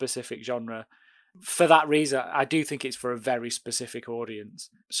that specific genre. For that reason, I do think it's for a very specific audience.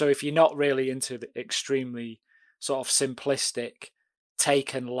 So if you're not really into the extremely sort of simplistic,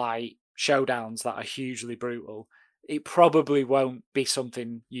 taken light showdowns that are hugely brutal, it probably won't be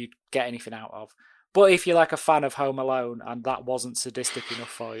something you'd get anything out of. But if you're like a fan of Home Alone and that wasn't sadistic enough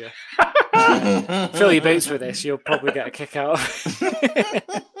for you, fill your boots with this, you'll probably get a kick out of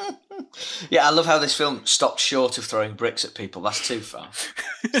it. Yeah, I love how this film stopped short of throwing bricks at people. That's too far.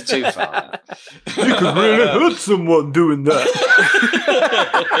 It's too far. You could really hurt someone doing that.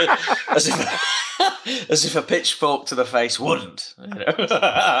 As if a pitchfork to the face wouldn't. You know?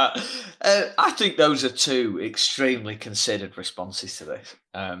 I think those are two extremely considered responses to this.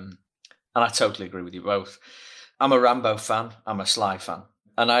 And I totally agree with you both. I'm a Rambo fan. I'm a Sly fan.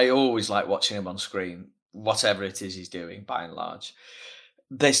 And I always like watching him on screen, whatever it is he's doing, by and large.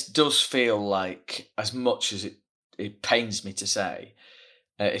 This does feel like, as much as it pains me to say,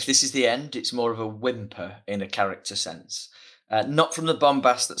 if this is the end, it's more of a whimper in a character sense. Not from the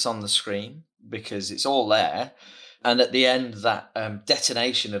bombast that's on the screen, because it's all there. And at the end, that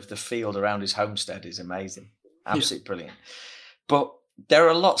detonation of the field around his homestead is amazing. Absolutely brilliant. But there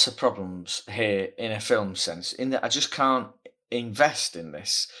are lots of problems here in a film sense, in that I just can't invest in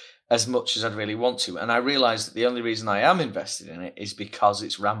this as much as I'd really want to. And I realise that the only reason I am invested in it is because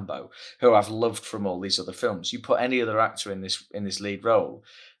it's Rambo, who I've loved from all these other films. You put any other actor in this lead role,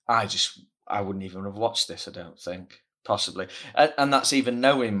 I wouldn't even have watched this, I don't think, possibly. And that's even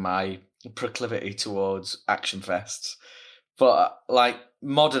knowing my proclivity towards action fests. But like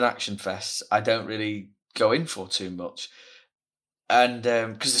modern action fests, I don't really go in for too much. And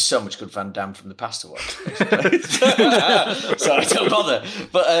because there's so much good Van Damme from the past to watch, so I don't bother.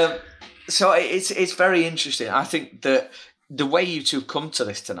 But so it's very interesting. I think that the way you two have come to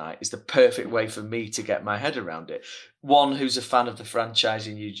this tonight is the perfect way for me to get my head around it. One who's a fan of the franchise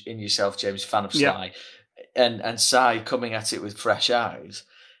in yourself, James, fan of Sly, and Cy coming at it with fresh eyes.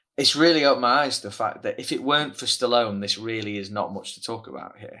 It's really opened my eyes to the fact that if it weren't for Stallone, this really is not much to talk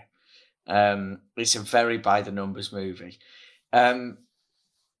about here. It's a very by the numbers movie.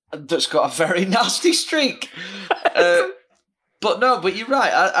 That's got a very nasty streak. But you're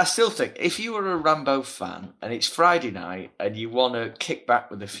right. I still think if you were a Rambo fan and it's Friday night and you want to kick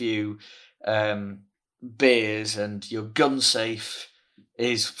back with a few beers and your gun safe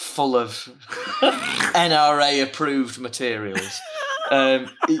is full of NRA approved materials,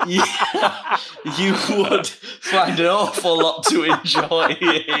 you would find an awful lot to enjoy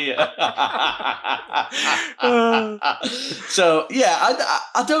here. So yeah,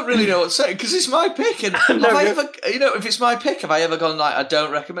 I don't really know what to say because it's my pick, and if it's my pick, have I ever gone like I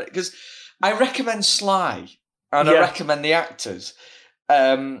don't recommend it? Because I recommend Sly and I recommend the actors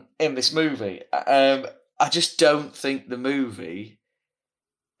in this movie. I just don't think the movie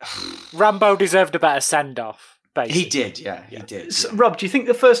Rambo deserved a better send off. Basically. He did, he did. So, Rob, do you think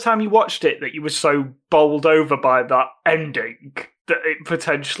the first time you watched it that you were so bowled over by that ending that it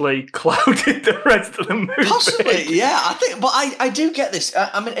potentially clouded the rest of the movie? Possibly, yeah. I think, but I do get this.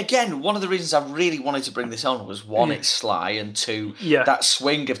 I mean, again, one of the reasons I really wanted to bring this on was one, it's Sly, and two, that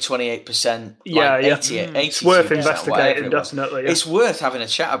swing of 28%. Like 80, it's worth investigating, definitely. It's worth having a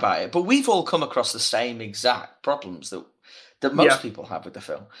chat about it. But we've all come across the same exact problems that most people have with the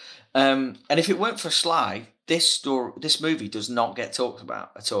film. And if it weren't for Sly, this movie does not get talked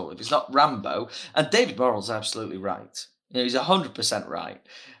about at all. If it's not Rambo, and David Morrell's absolutely right. He's 100% right.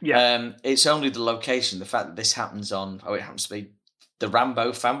 Yeah. It's only the location, the fact that this happens on, it happens to be the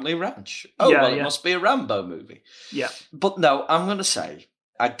Rambo family ranch. It must be a Rambo movie. Yeah. But no, I'm going to say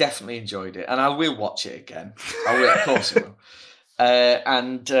I definitely enjoyed it, and I will watch it again. I will, of course I will.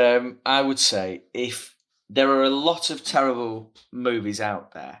 And I would say if there are a lot of terrible movies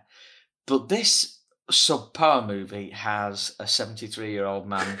out there, but this subpar movie has a 73-year-old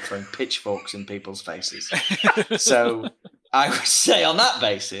man throwing pitchforks in people's faces. So I would say on that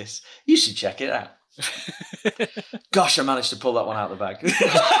basis, you should check it out. Gosh, I managed to pull that one out of the bag.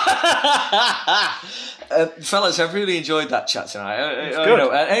 Fellas, I've really enjoyed that chat tonight. It's good.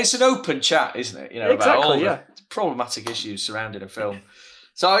 And it's an open chat, isn't it? About all the problematic issues surrounding a film.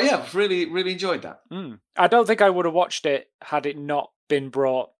 So yeah, I've really, really enjoyed that. I don't think I would have watched it had it not been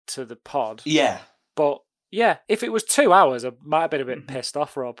brought to the pod. Yeah. But yeah, if it was 2 hours, I might have been a bit pissed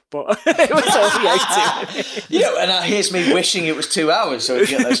off, Rob. But it was only 18. And here's me wishing it was 2 hours so we could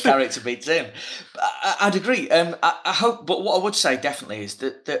get those character beats in. I'd agree. I hope, but what I would say definitely is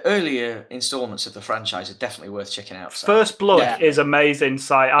that the earlier installments of the franchise are definitely worth checking out. So. First Blood is amazing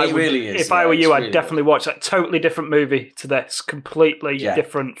sight. It really is. If I were you, I'd definitely watch that. Totally different movie to this. Completely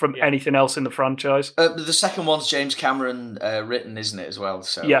different from anything else in the franchise. The second one's James Cameron written, isn't it, as well?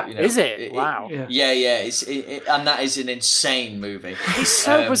 So is it? Wow. Yeah. And that is an insane movie. It's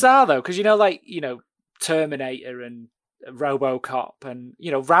so bizarre though, because Terminator and RoboCop, and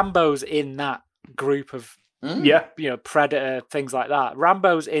Rambo's in that group of Predator, things like that.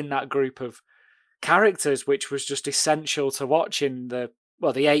 Rambo's in that group of characters, which was just essential to watch in the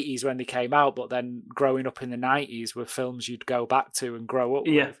 80s when they came out, but then growing up in the 90s were films you'd go back to and grow up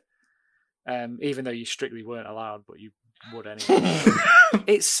with. Even though you strictly weren't allowed, but you would anyway.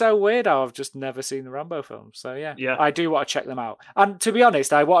 It's so weird how I've just never seen the Rambo films. So yeah, I do want to check them out. And to be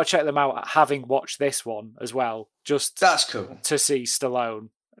honest, I want to check them out having watched this one as well. That's cool to see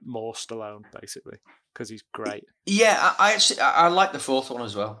more Stallone, basically, because he's great. Yeah, I like the fourth one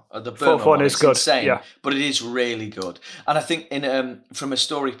as well. The fourth one is good, insane, but it is really good. And I think from a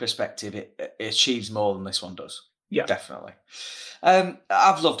story perspective, it achieves more than this one does. Yeah, definitely.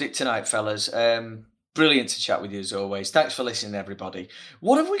 I've loved it tonight, fellas. Brilliant to chat with you as always. Thanks for listening, everybody.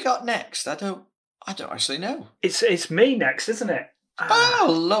 What have we got next? I don't actually know. It's me next, isn't it? Oh,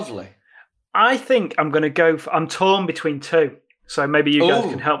 lovely. I think I'm going to go. I'm torn between two, so maybe you guys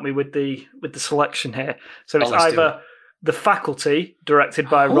can help me with the selection here. So it's either The Faculty, directed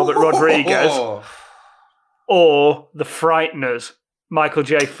by Robert Rodriguez, Oh. or The Frighteners, Michael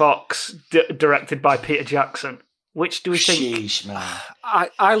J. Fox, directed by Peter Jackson. Which do we think? Sheesh, man.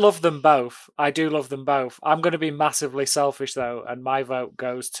 I love them both. I do love them both. I'm going to be massively selfish, though, and my vote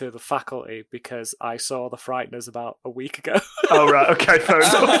goes to The Faculty because I saw The Frighteners about a week ago. Oh, right. Okay, fair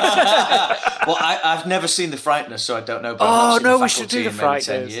enough. Well, I've never seen The Frighteners, so I don't know. But I've not seen we should do The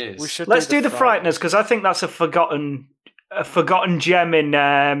Faculty in maybe 10 Frighteners. years. We should Let's do The Frighteners, because I think that's a forgotten gem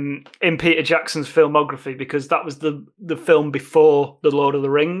in Peter Jackson's filmography, because that was the film before The Lord of the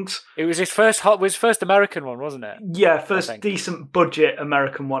Rings. It was his first American one, wasn't it? Yeah, first think. decent budget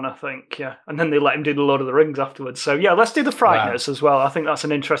American one, I think. Yeah, and then they let him do The Lord of the Rings afterwards. So yeah, let's do The Frighteners as well. I think that's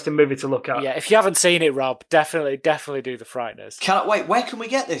an interesting movie to look at. Yeah, if you haven't seen it, Rob, definitely do The Frighteners. Cannot wait. Where can we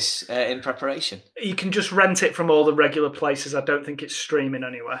get this in preparation? You can just rent it from all the regular places. I don't think it's streaming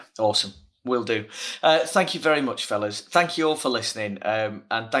anywhere. Awesome. Will do. Thank you very much, fellas. Thank you all for listening, and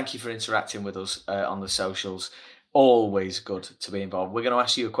thank you for interacting with us on the socials. Always good to be involved. We're going to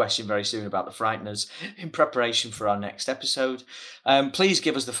ask you a question very soon about The Frighteners in preparation for our next episode. Please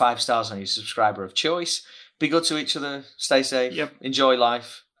give us the 5 stars on your subscriber of choice. Be good to each other. Stay safe. Yep. Enjoy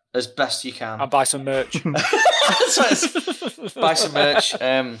life as best you can. And buy some merch. Buy some merch.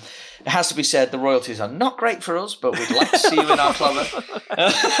 It has to be said, the royalties are not great for us, but we'd like to see you in our clover.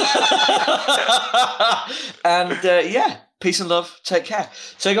 And yeah, peace and love. Take care.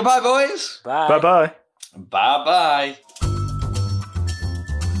 Say goodbye, boys. Bye. Bye-bye. Bye-bye.